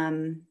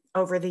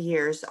over the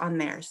years on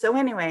there. So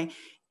anyway,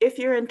 if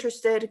you're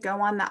interested,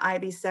 go on the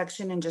IB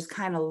section and just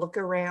kind of look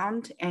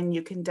around, and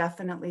you can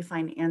definitely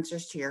find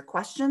answers to your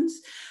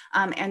questions.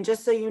 And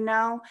just so you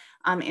know,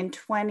 in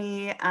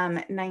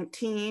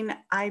 2019,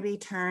 IB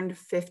turned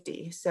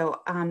 50.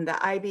 So the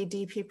IB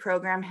DP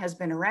program has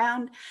been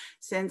around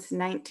since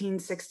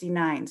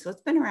 1969. So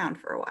it's been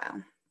around for a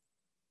while.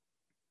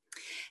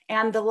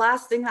 And the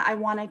last thing that I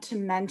wanted to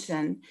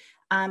mention,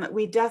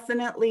 we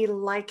definitely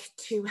like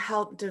to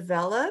help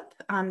develop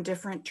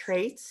different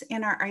traits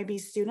in our IB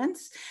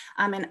students.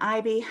 And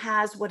IB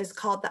has what is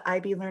called the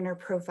IB Learner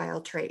Profile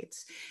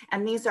traits.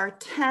 And these are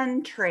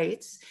 10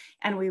 traits,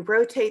 and we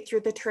rotate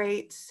through the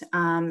traits.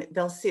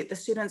 The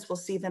students will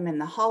see them in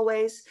the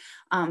hallways.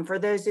 For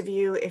those of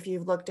you, if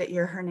you've looked at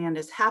your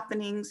Hernandez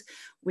happenings,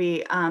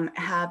 we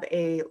have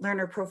a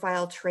learner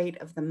profile trait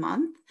of the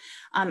month.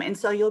 And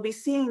so you'll be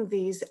seeing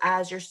these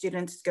as your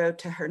students go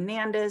to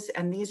Hernandez,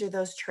 and these are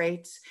those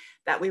traits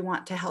that we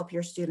want to help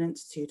your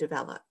students to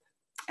develop.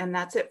 And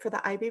that's it for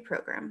the IB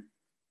program.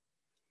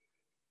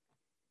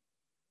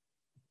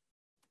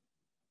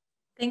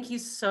 Thank you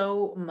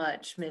so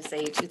much, Miss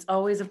H. It's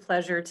always a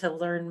pleasure to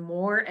learn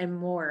more and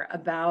more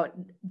about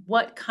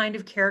what kind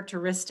of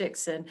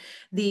characteristics and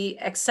the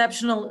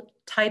exceptional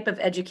type of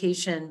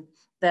education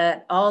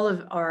that all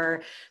of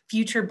our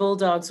future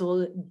Bulldogs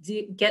will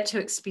get to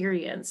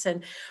experience.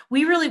 And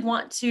we really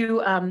want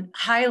to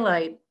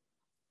highlight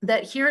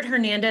that here at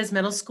Hernandez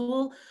Middle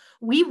School,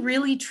 we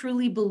really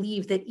truly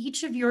believe that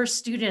each of your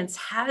students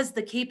has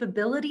the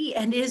capability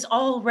and is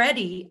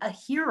already a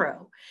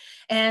hero.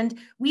 And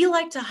we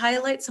like to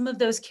highlight some of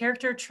those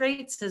character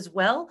traits as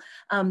well.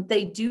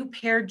 They do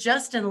pair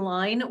just in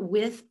line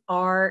with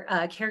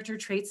our character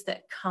traits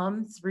that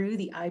come through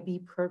the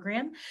IB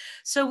program.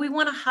 So we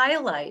want to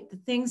highlight the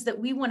things that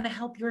we want to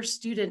help your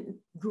student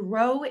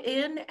grow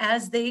in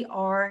as they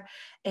are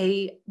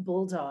a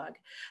Bulldog.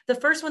 The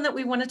first one that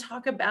we want to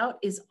talk about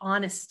is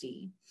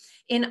honesty.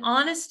 In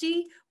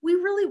honesty, we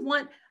really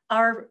want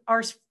our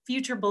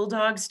future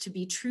Bulldogs to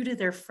be true to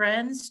their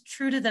friends,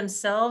 true to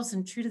themselves,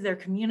 and true to their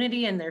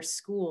community and their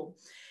school.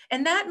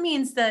 And that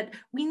means that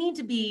we need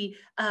to be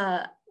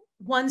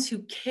ones who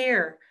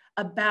care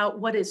about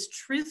what is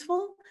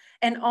truthful,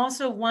 and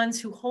also ones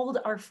who hold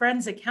our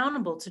friends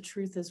accountable to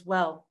truth as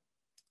well.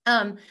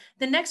 The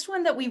next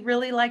one that we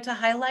really like to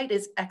highlight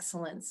is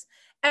excellence.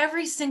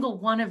 Every single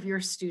one of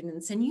your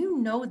students, and you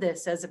know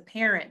this as a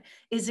parent,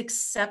 is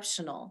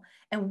exceptional.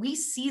 And we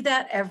see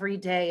that every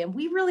day. And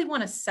we really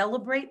want to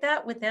celebrate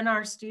that within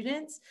our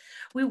students.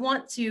 We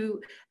want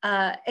to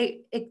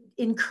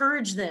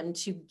encourage them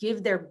to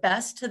give their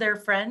best to their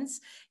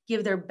friends,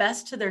 give their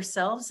best to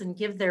themselves, and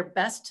give their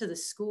best to the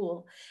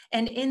school.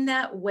 And in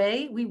that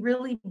way, we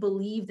really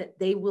believe that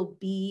they will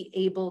be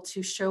able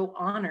to show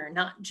honor,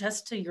 not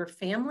just to your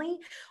family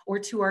or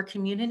to our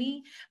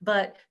community,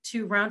 but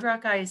to Round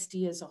Rock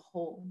ISD as a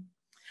whole.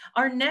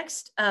 Our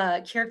next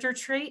character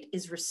trait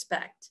is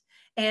respect.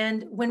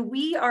 And when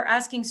we are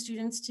asking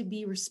students to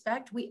be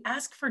respect, we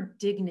ask for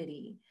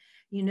dignity.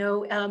 You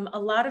know, a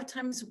lot of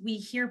times we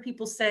hear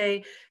people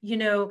say, you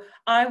know,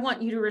 I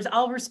want you to,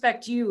 I'll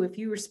respect you if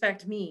you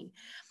respect me.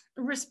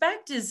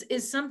 Respect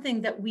is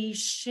something that we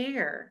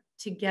share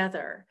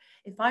together.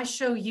 If I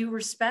show you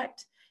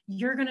respect,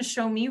 you're going to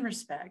show me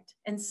respect.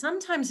 And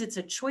sometimes it's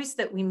a choice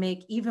that we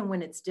make even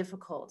when it's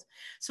difficult.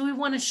 So we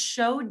want to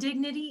show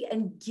dignity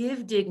and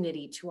give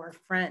dignity to our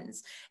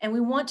friends. And we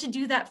want to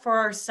do that for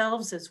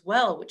ourselves as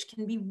well, which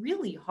can be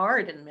really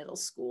hard in middle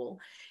school.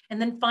 And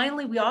then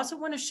finally, we also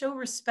want to show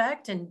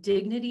respect and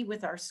dignity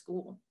with our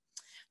school.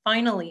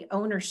 Finally,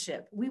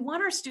 ownership. We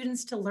want our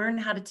students to learn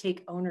how to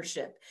take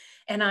ownership.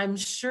 And I'm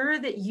sure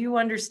that you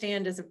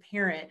understand as a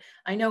parent,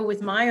 I know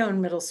with my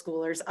own middle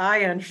schoolers,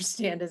 I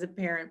understand as a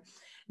parent,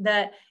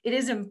 that it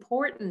is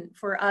important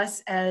for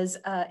us as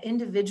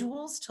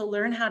individuals to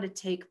learn how to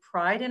take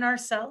pride in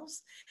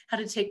ourselves, how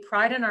to take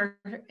pride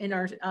in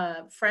our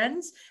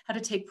friends, how to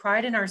take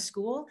pride in our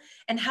school,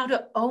 and how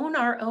to own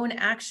our own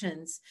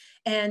actions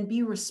and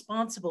be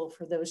responsible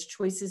for those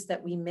choices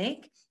that we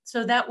make.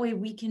 So that way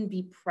we can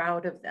be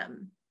proud of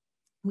them.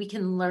 We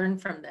can learn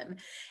from them.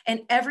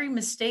 And every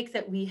mistake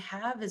that we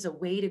have is a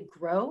way to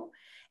grow.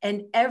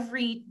 And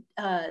every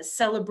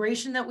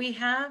celebration that we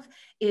have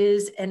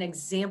is an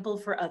example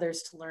for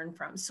others to learn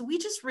from. So we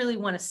just really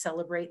want to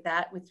celebrate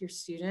that with your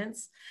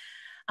students.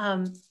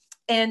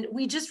 And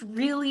we just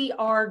really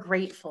are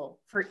grateful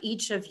for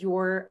each of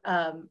your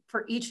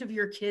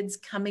kids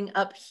coming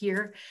up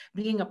here,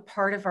 being a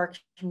part of our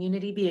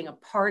community, being a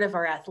part of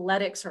our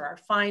athletics or our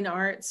fine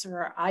arts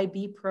or our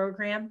IB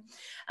program.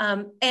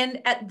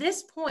 And at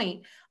this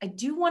point, I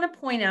do want to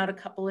point out a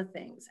couple of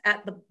things.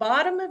 At the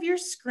bottom of your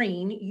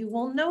screen, you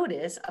will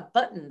notice a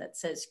button that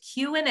says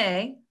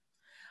Q&A.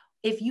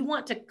 If you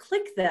want to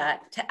click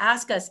that to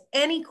ask us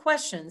any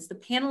questions, the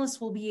panelists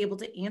will be able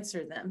to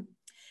answer them.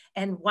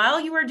 And while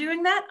you are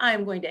doing that,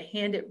 I'm going to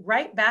hand it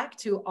right back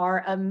to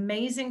our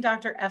amazing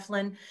Dr.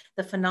 Eflin,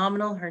 the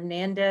phenomenal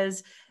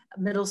Hernandez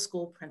Middle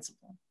School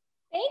principal.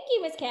 Thank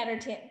you, Ms.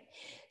 Catterton.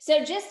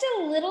 So just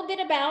a little bit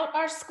about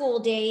our school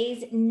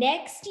days.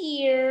 Next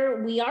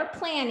year, we are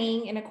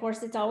planning, and of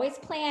course it's always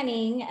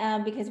planning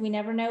because we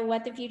never know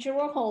what the future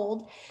will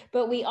hold,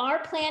 but we are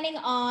planning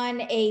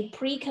on a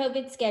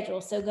pre-COVID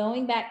schedule, so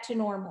going back to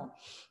normal.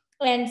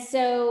 And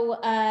so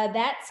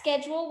that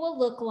schedule will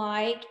look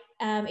like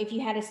if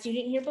you had a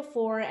student here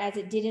before, as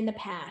it did in the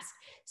past.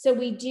 So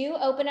we do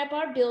open up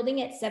our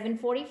building at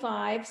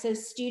 7:45, so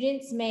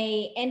students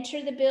may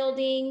enter the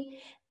building.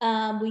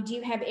 We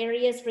do have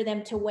areas for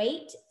them to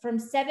wait. From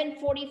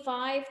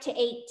 7:45 to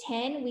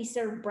 8:10, we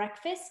serve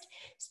breakfast.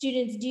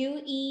 Students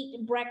do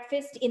eat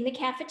breakfast in the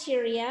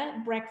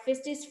cafeteria.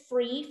 Breakfast is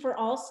free for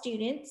all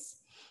students.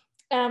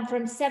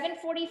 From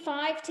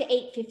 7:45 to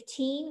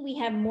 8:15, we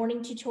have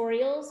morning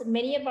tutorials.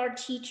 Many of our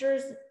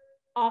teachers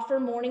offer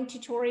morning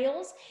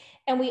tutorials,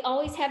 and we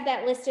always have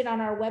that listed on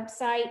our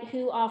website,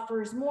 who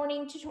offers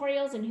morning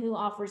tutorials and who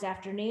offers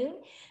afternoon.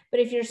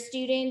 But if your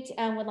student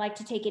would like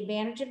to take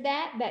advantage of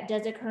that, that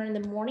does occur in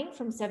the morning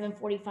from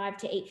 7:45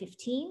 to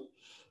 8:15.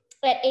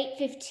 At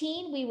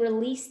 8:15, we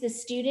release the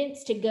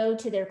students to go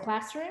to their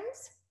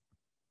classrooms.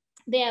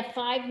 They have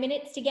 5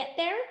 minutes to get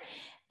there.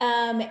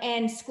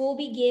 And school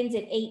begins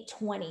at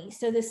 8:20.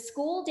 So the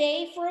school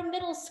day for a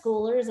middle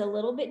schooler is a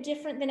little bit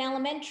different than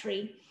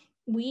elementary.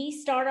 We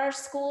start our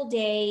school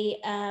day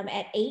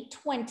at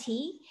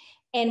 8:20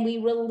 and we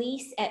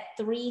release at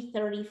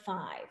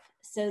 3:35.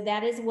 So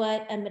that is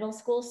what a middle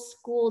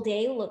school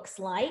day looks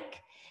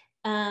like.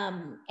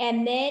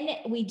 And then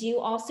we do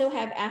also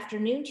have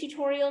afternoon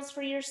tutorials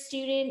for your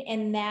student,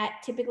 and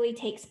that typically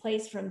takes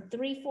place from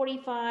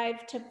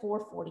 3:45 to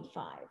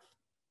 4:45.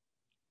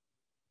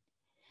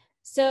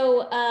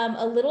 So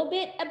a little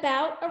bit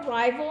about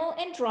arrival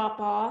and drop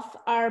off.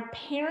 Our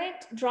parent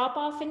drop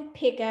off and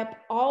pickup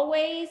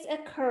always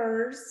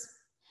occurs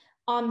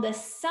on the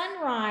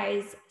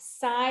sunrise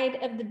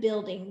side of the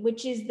building,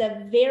 which is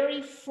the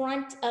very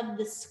front of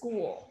the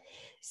school.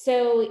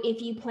 So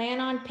if you plan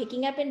on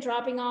picking up and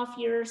dropping off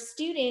your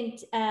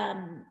student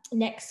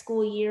next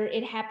school year,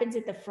 it happens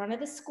at the front of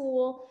the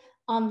school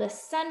on the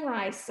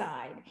sunrise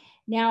side.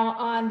 Now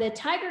on the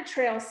Tiger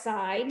Trail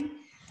side,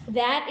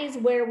 that is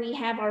where we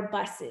have our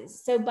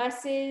buses. So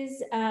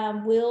buses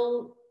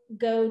will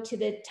go to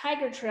the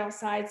Tiger Trail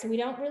side. So we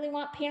don't really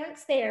want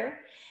parents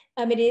there.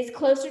 It is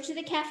closer to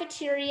the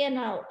cafeteria, and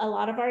a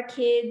lot of our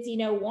kids,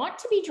 want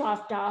to be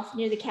dropped off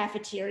near the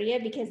cafeteria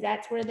because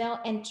that's where they'll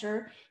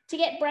enter to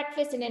get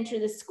breakfast and enter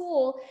the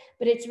school.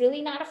 But it's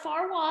really not a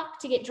far walk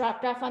to get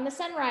dropped off on the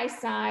sunrise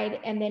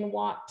side and then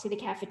walk to the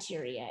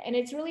cafeteria. And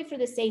it's really for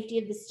the safety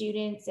of the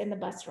students and the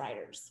bus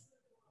riders.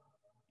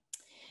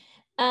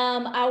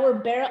 Our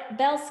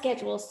bell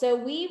schedule. So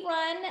we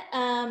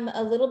run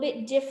a little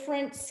bit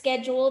different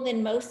schedule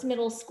than most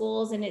middle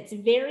schools, and it's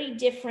very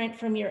different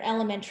from your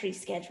elementary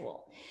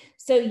schedule.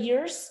 So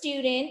your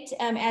student,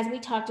 as we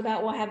talked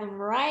about, will have a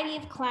variety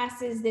of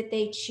classes that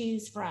they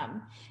choose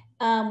from.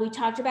 We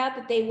talked about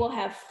that they will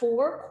have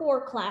 4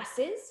 core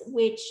classes,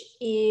 which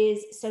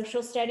is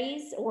social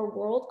studies or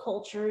world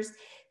cultures,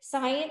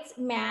 science,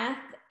 math,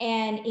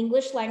 and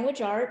English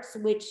language arts,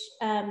 which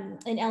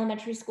in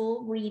elementary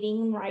school,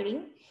 reading and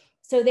writing.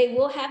 So they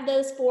will have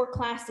those 4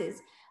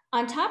 classes.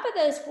 On top of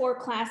those 4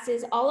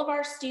 classes, all of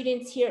our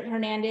students here at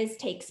Hernandez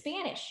take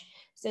Spanish.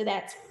 So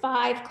that's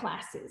 5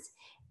 classes.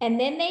 And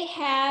then they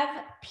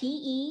have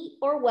PE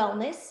or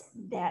wellness,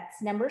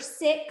 that's number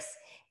 6.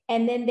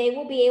 And then they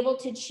will be able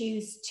to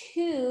choose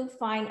 2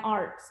 fine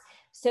arts.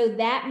 So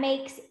that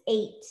makes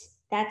 8.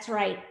 That's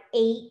right,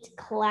 8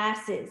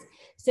 classes.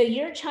 So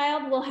your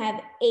child will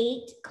have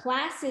 8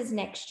 classes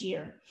next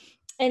year.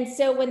 And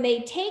so when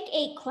they take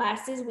 8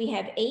 classes, we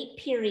have 8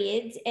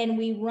 periods, and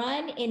we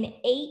run an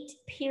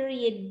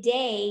 8-period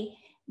day,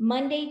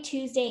 Monday,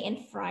 Tuesday,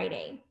 and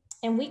Friday.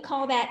 And we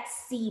call that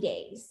C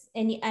days.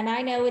 And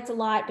I know it's a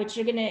lot, but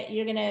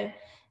you're gonna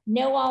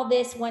know all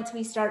this once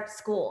we start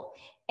school.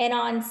 And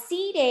on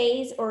C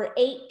days, or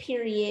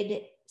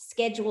 8-period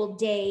scheduled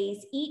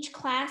days, each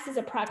class is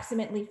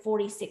approximately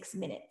 46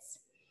 minutes.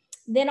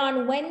 Then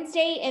on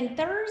Wednesday and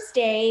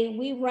Thursday,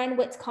 we run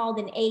what's called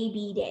an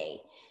AB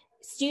day.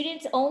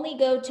 Students only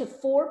go to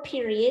 4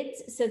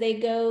 periods. So they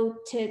go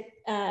to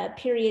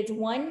periods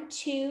 1,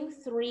 2,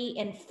 3,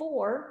 and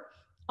 4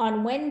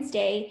 on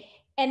Wednesday.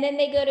 And then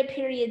they go to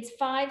periods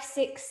 5,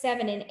 6,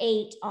 7, and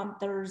 8 on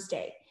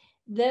Thursday.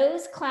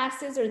 Those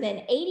classes are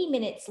then 80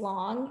 minutes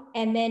long,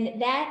 and then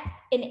that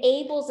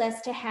enables us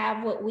to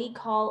have what we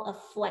call a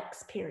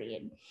flex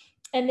period.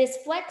 And this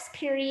flex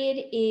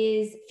period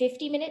is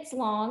 50 minutes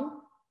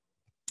long.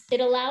 It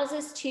allows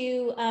us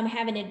to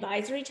have an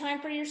advisory time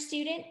for your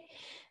student,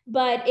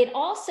 but it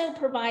also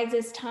provides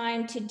us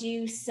time to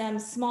do some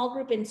small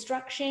group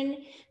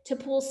instruction, to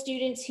pull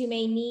students who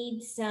may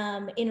need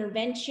some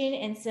intervention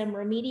and some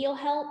remedial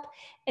help.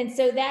 And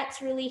so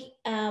that's really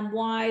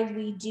why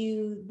we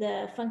do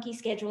the funky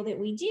schedule that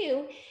we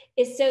do,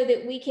 is so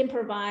that we can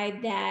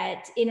provide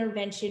that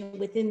intervention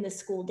within the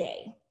school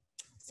day.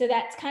 So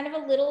that's kind of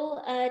a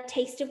little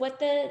taste of what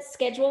the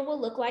schedule will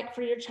look like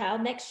for your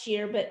child next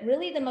year. But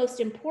really the most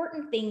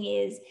important thing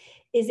is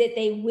is that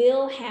they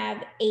will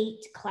have 8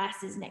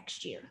 classes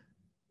next year.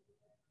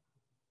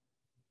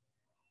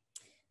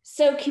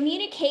 So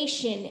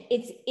communication,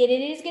 it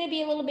is going to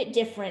be a little bit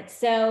different.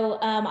 So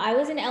I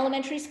was an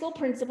elementary school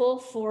principal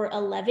for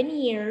 11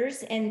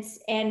 years.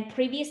 And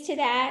previous to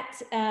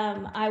that,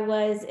 I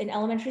was an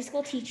elementary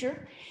school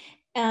teacher.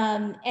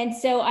 And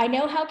so I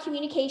know how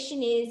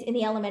communication is in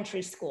the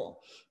elementary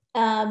school.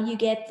 You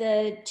get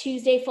the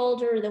Tuesday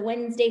folder or the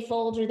Wednesday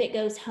folder that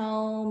goes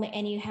home,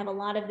 and you have a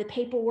lot of the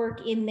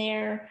paperwork in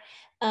there.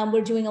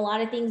 We're doing a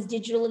lot of things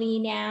digitally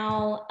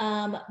now,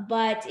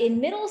 but in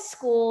middle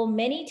school,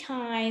 many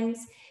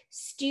times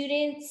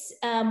students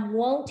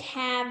won't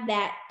have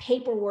that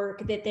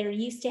paperwork that they're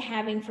used to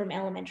having from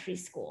elementary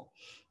school.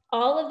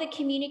 All of the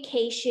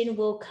communication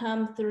will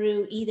come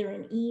through either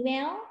an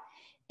email,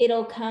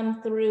 it'll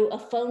come through a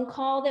phone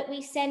call that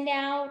we send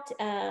out,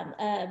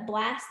 a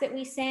blast that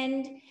we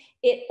send,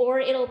 or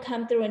it'll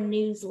come through a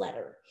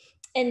newsletter,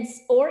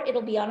 or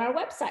it'll be on our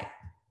website.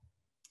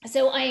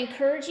 So I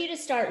encourage you to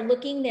start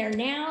looking there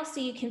now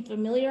so you can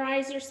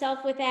familiarize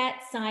yourself with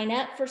that, sign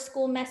up for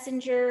School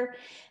Messenger,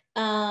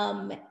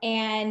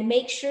 and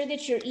make sure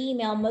that your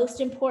email, most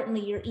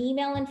importantly, your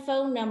email and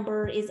phone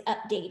number is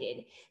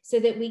updated so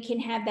that we can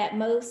have that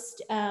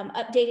most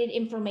updated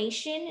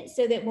information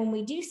so that when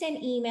we do send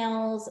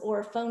emails or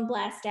a phone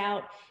blast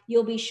out,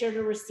 you'll be sure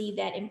to receive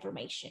that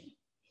information.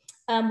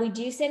 We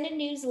do send a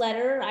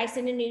newsletter. I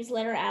send a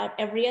newsletter out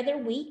every other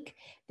week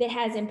that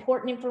has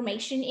important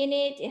information in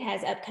it. It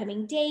has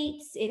upcoming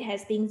dates. It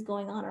has things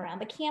going on around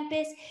the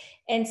campus.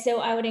 And so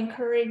I would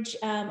encourage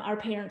our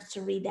parents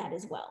to read that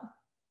as well.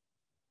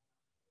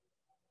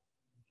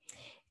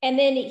 And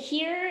then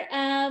here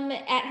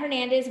at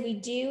Hernandez, we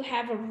do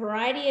have a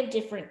variety of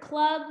different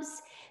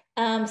clubs.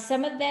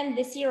 Some of them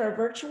this year are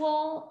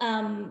virtual.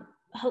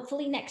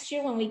 Hopefully next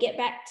year when we get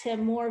back to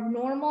more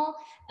normal,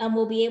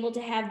 we'll be able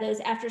to have those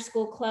after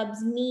school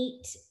clubs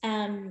meet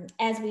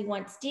as we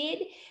once did.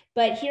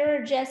 But here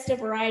are just a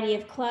variety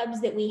of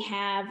clubs that we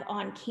have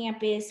on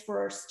campus for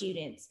our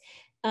students.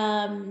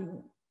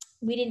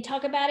 We didn't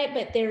talk about it,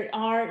 but there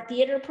are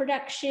theater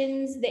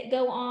productions that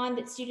go on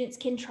that students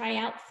can try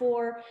out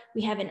for.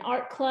 We have an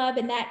art club,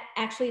 and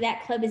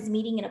that club is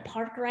meeting in a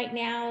park right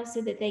now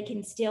so that they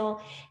can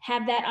still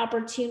have that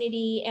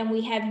opportunity. And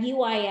we have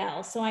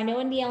UIL. So I know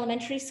in the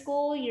elementary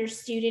school, your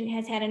student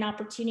has had an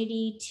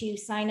opportunity to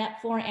sign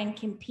up for and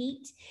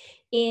compete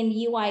in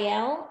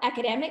UIL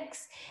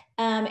academics.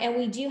 And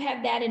we do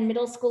have that in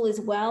middle school as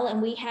well. And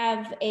we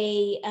have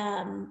a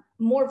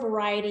more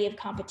variety of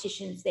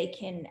competitions they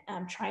can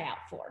try out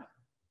for.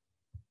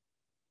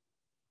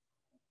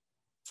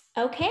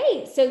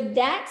 Okay, so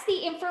that's the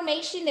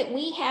information that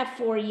we have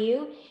for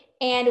you.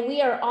 And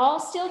we are all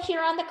still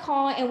here on the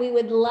call, and we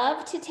would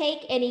love to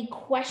take any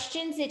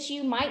questions that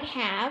you might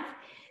have.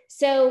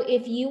 So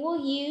if you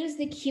will use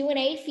the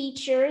Q&A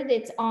feature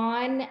that's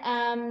on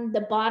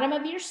the bottom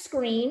of your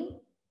screen,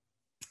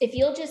 if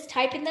you'll just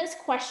type in those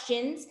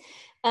questions,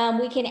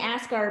 we can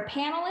ask our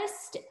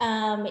panelists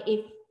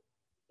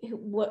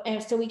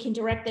so we can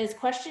direct those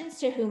questions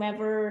to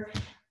whomever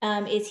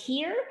is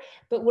here,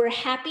 but we're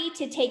happy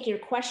to take your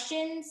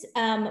questions.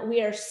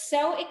 We are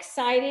so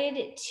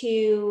excited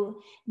to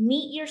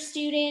meet your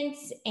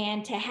students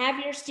and to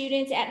have your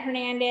students at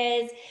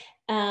Hernandez.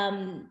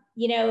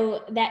 You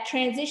know, that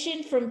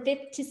transition from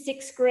 5th to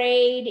 6th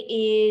grade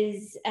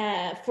is,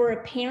 for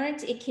a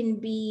parent, it can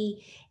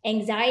be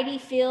anxiety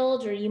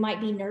filled, or you might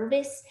be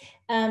nervous.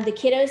 The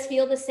kiddos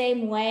feel the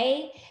same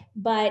way,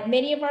 but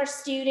many of our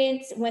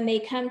students, when they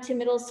come to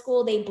middle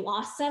school, they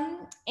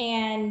blossom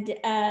and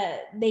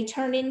they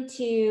turn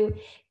into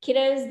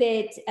kiddos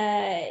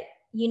that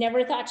you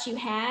never thought you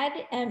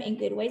had, in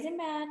good ways and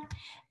bad.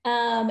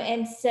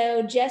 And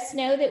so just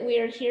know that we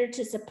are here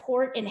to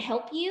support and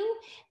help you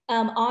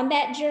on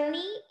that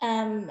journey,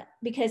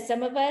 because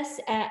some of us,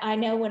 I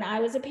know when I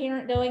was a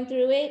parent going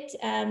through it,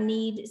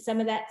 need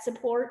some of that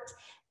support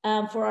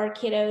for our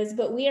kiddos,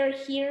 but we are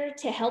here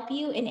to help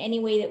you in any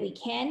way that we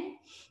can.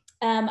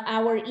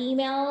 Our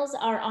emails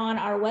are on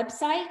our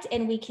website,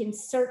 and we can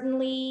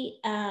certainly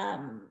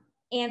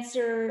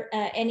answer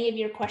any of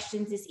your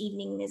questions this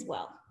evening as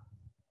well.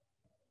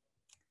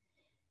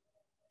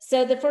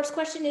 So the first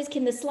question is,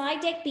 can the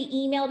slide deck be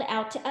emailed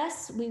out to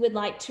us? We would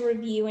like to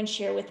review and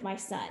share with my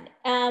son.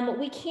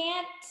 We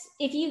can't,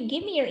 if you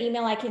give me your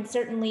email, I can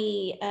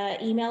certainly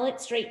email it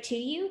straight to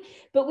you,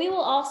 but we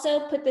will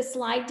also put the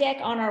slide deck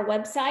on our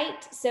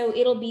website, so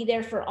it'll be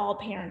there for all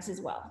parents as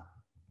well.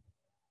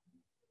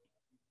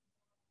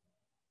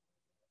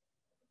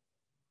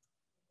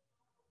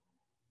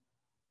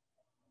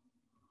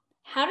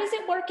 How does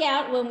it work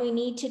out when we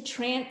need to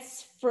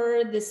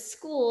transfer the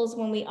schools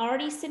when we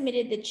already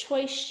submitted the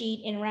choice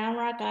sheet in Round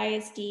Rock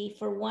ISD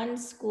for one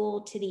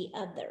school to the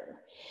other?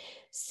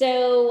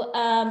 So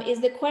is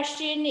the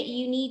question,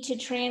 you need to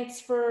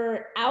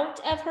transfer out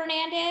of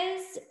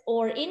Hernandez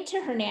or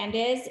into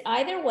Hernandez?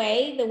 Either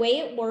way, the way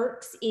it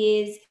works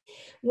is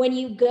when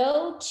you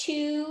go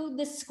to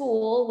the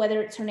school,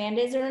 whether it's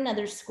Hernandez or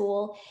another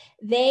school,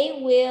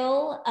 they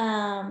will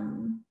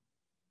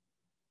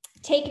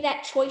take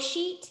that choice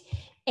sheet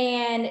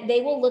and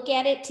they will look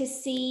at it to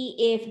see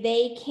if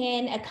they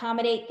can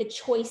accommodate the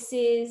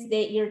choices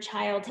that your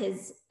child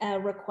has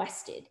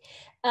requested.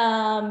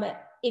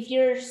 If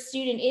your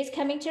student is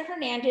coming to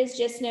Hernandez,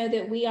 just know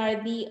that we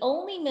are the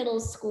only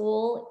middle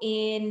school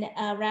in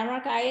Round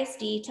Rock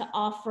ISD to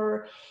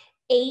offer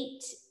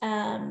 8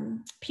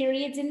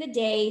 periods in the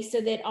day, so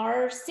that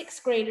our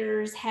 6th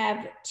graders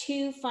have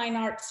 2 fine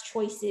arts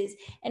choices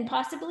and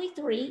possibly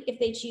 3 if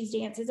they choose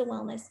dance as a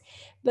wellness.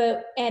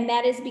 And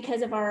that is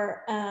because of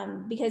our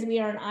because we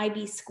are an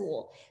IB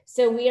school.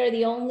 So we are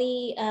the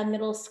only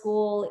middle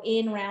school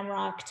in Round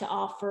Rock to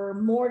offer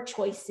more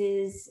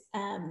choices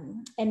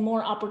and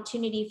more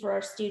opportunity for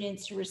our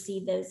students to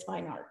receive those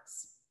fine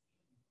arts.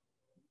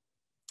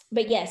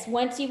 But yes,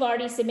 once you've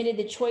already submitted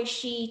the choice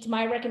sheet,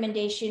 my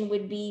recommendation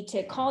would be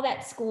to call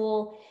that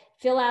school,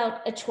 fill out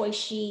a choice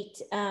sheet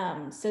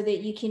so that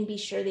you can be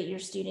sure that your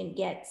student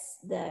gets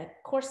the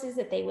courses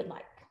that they would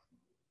like.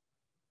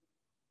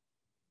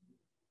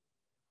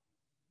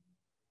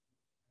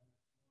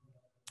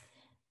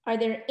 Are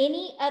there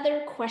any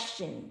other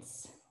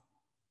questions?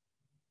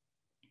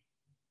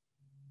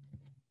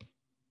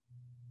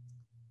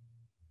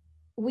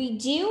 We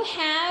do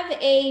have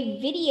a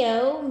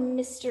video,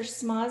 Mr.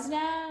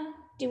 Smosna.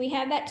 Do we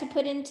have that to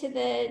put into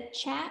the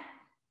chat?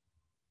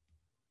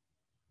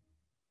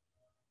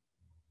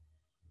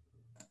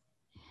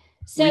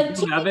 So we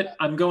do have it.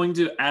 I'm going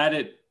to add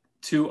it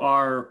to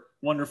our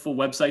wonderful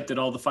website that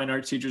all the fine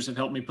arts teachers have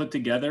helped me put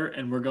together,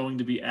 and we're going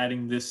to be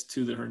adding this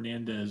to the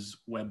Hernandez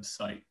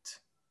website.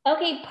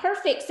 Okay,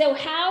 perfect. So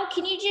how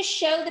can you just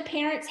show the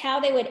parents how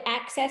they would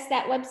access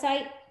that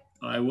website?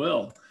 I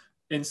will.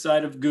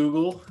 Inside of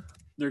Google,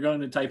 they're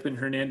going to type in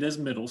Hernandez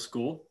Middle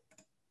School.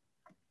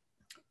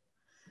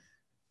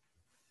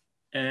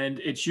 And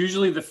it's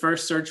usually the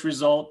first search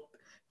result.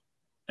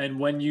 And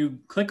when you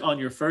click on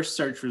your first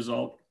search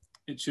result,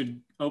 it should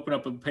open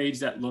up a page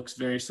that looks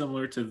very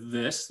similar to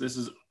this. This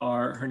is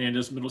our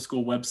Hernandez Middle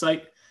School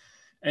website.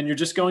 And you're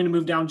just going to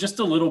move down just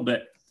a little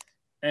bit.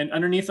 And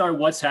underneath our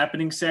What's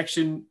Happening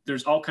section,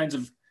 there's all kinds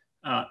of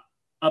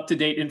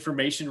up-to-date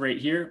information right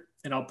here.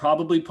 And I'll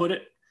probably put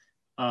it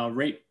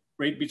right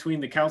between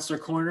the counselor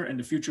corner and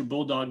the future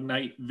Bulldog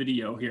Night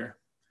video here.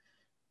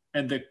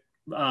 And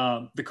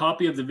the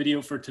copy of the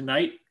video for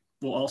tonight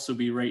will also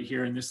be right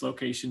here in this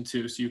location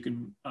too. So you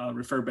can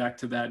refer back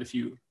to that if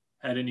you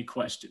had any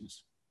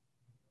questions.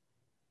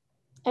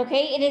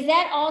 Okay, and is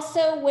that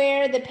also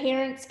where the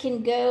parents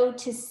can go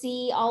to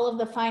see all of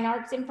the fine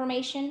arts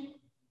information?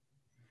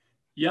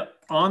 Yep,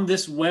 on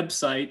this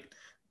website,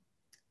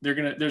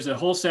 there's a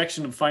whole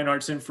section of fine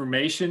arts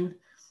information,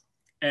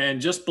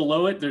 and just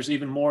below it, there's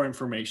even more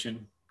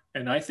information.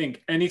 And I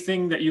think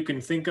anything that you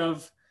can think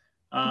of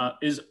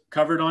is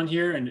covered on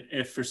here. And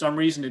if for some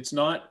reason it's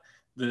not,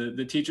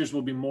 the teachers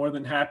will be more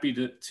than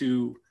happy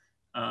to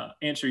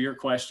answer your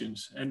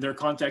questions, and their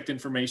contact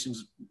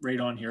information's right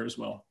on here as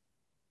well.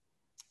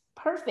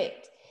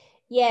 Perfect.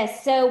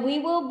 Yes, so we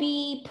will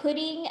be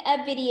putting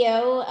a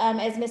video,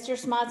 as Mr.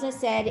 Smosna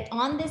said,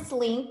 on this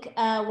link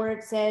where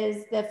it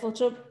says the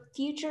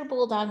future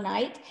Bulldog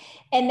Night,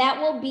 and that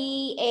will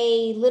be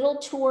a little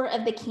tour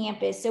of the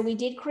campus. So we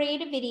did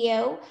create a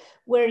video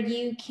where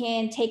you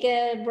can take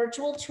a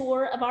virtual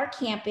tour of our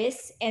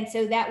campus, and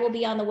so that will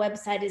be on the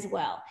website as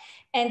well.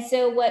 And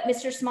so what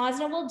Mr.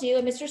 Smosna will do,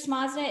 and Mr.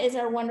 Smosna is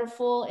our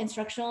wonderful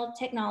instructional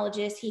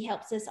technologist. He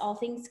helps us all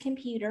things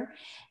computer.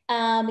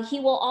 He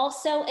will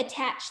also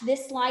attach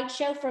this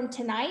slideshow from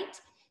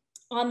tonight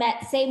on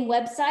that same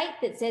website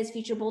that says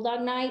Future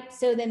Bulldog Night.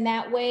 So then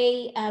that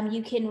way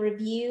you can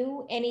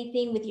review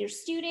anything with your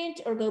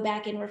student or go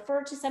back and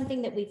refer to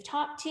something that we've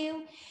talked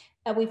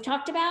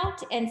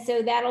about. And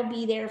so that'll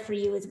be there for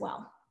you as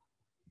well.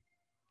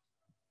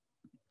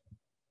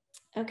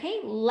 Okay,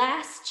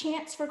 last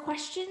chance for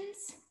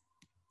questions.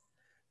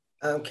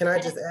 Can I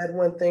just add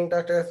one thing,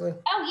 Dr. Eflin?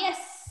 Oh,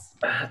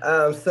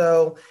 yes.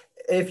 So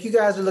if you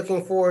guys are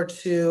looking forward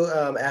to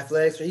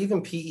athletics or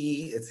even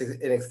PE, it's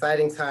an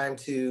exciting time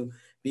to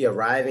be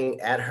arriving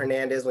at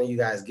Hernandez when you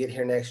guys get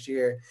here next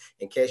year.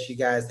 In case you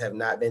guys have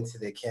not been to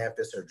the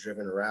campus or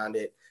driven around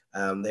it,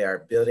 they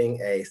are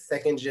building a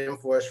second gym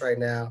for us right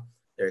now.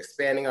 They're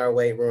expanding our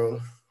weight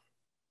room.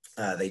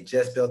 They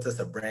just built us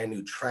a brand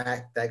new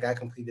track that got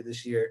completed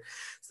this year.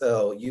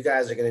 So you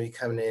guys are going to be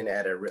coming in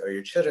or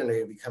your children are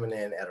going to be coming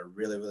in at a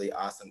really, really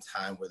awesome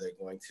time where they're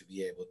going to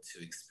be able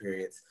to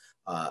experience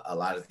a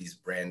lot of these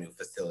brand new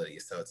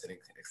facilities. So it's an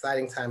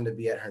exciting time to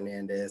be at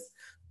Hernandez.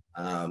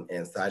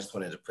 And so I just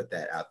wanted to put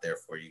that out there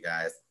for you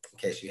guys in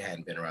case you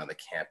hadn't been around the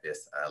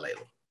campus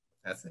lately.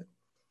 That's it.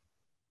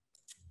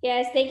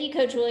 Yes, thank you,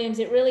 Coach Williams.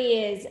 It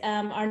really is.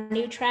 Our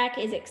new track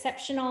is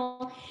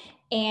exceptional.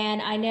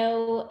 And I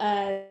know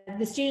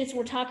the students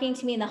were talking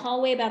to me in the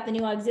hallway about the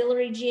new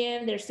auxiliary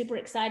gym. They're super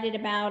excited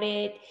about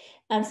it.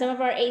 Some of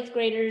our 8th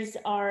graders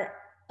are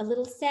a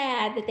little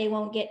sad that they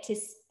won't get to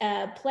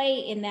play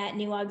in that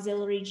new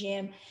auxiliary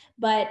gym,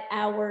 but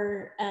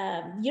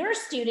your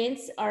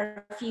students,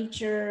 our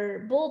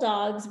future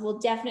Bulldogs, will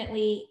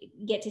definitely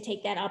get to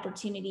take that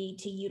opportunity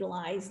to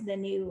utilize the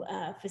new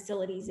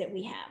facilities that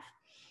we have.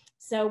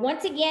 So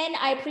once again,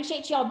 I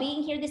appreciate y'all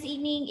being here this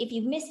evening. If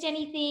you've missed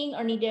anything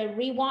or need to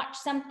rewatch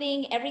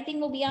something,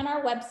 everything will be on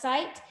our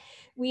website.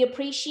 We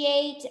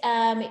appreciate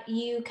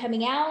you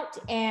coming out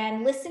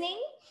and listening.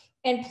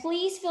 And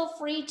please feel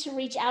free to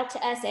reach out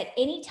to us at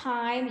any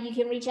time. You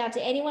can reach out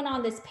to anyone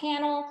on this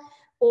panel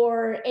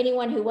or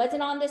anyone who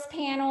wasn't on this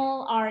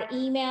panel. Our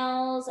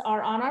emails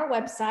are on our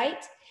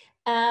website.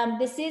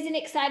 This is an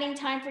exciting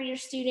time for your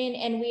student,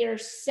 and we are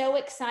so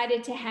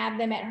excited to have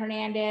them at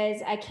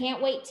Hernandez. I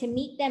can't wait to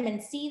meet them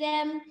and see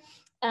them.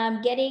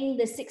 Getting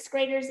the 6th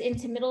graders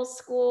into middle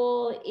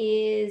school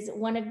is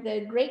one of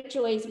the great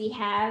joys we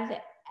have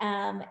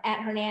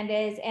at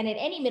Hernandez and at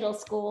any middle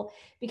school,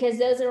 because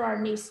those are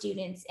our new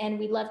students, and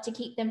we love to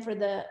keep them for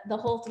the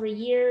whole 3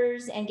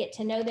 years and get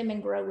to know them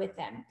and grow with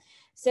them.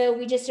 So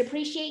we just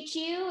appreciate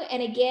you.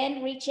 And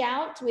again, reach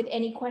out with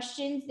any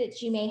questions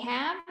that you may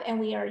have, and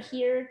we are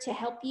here to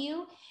help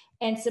you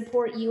and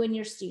support you and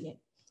your student.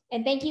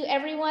 And thank you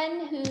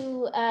everyone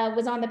who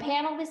was on the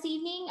panel this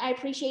evening. I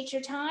appreciate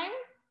your time.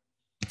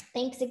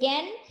 Thanks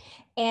again,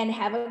 and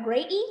have a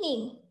great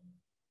evening.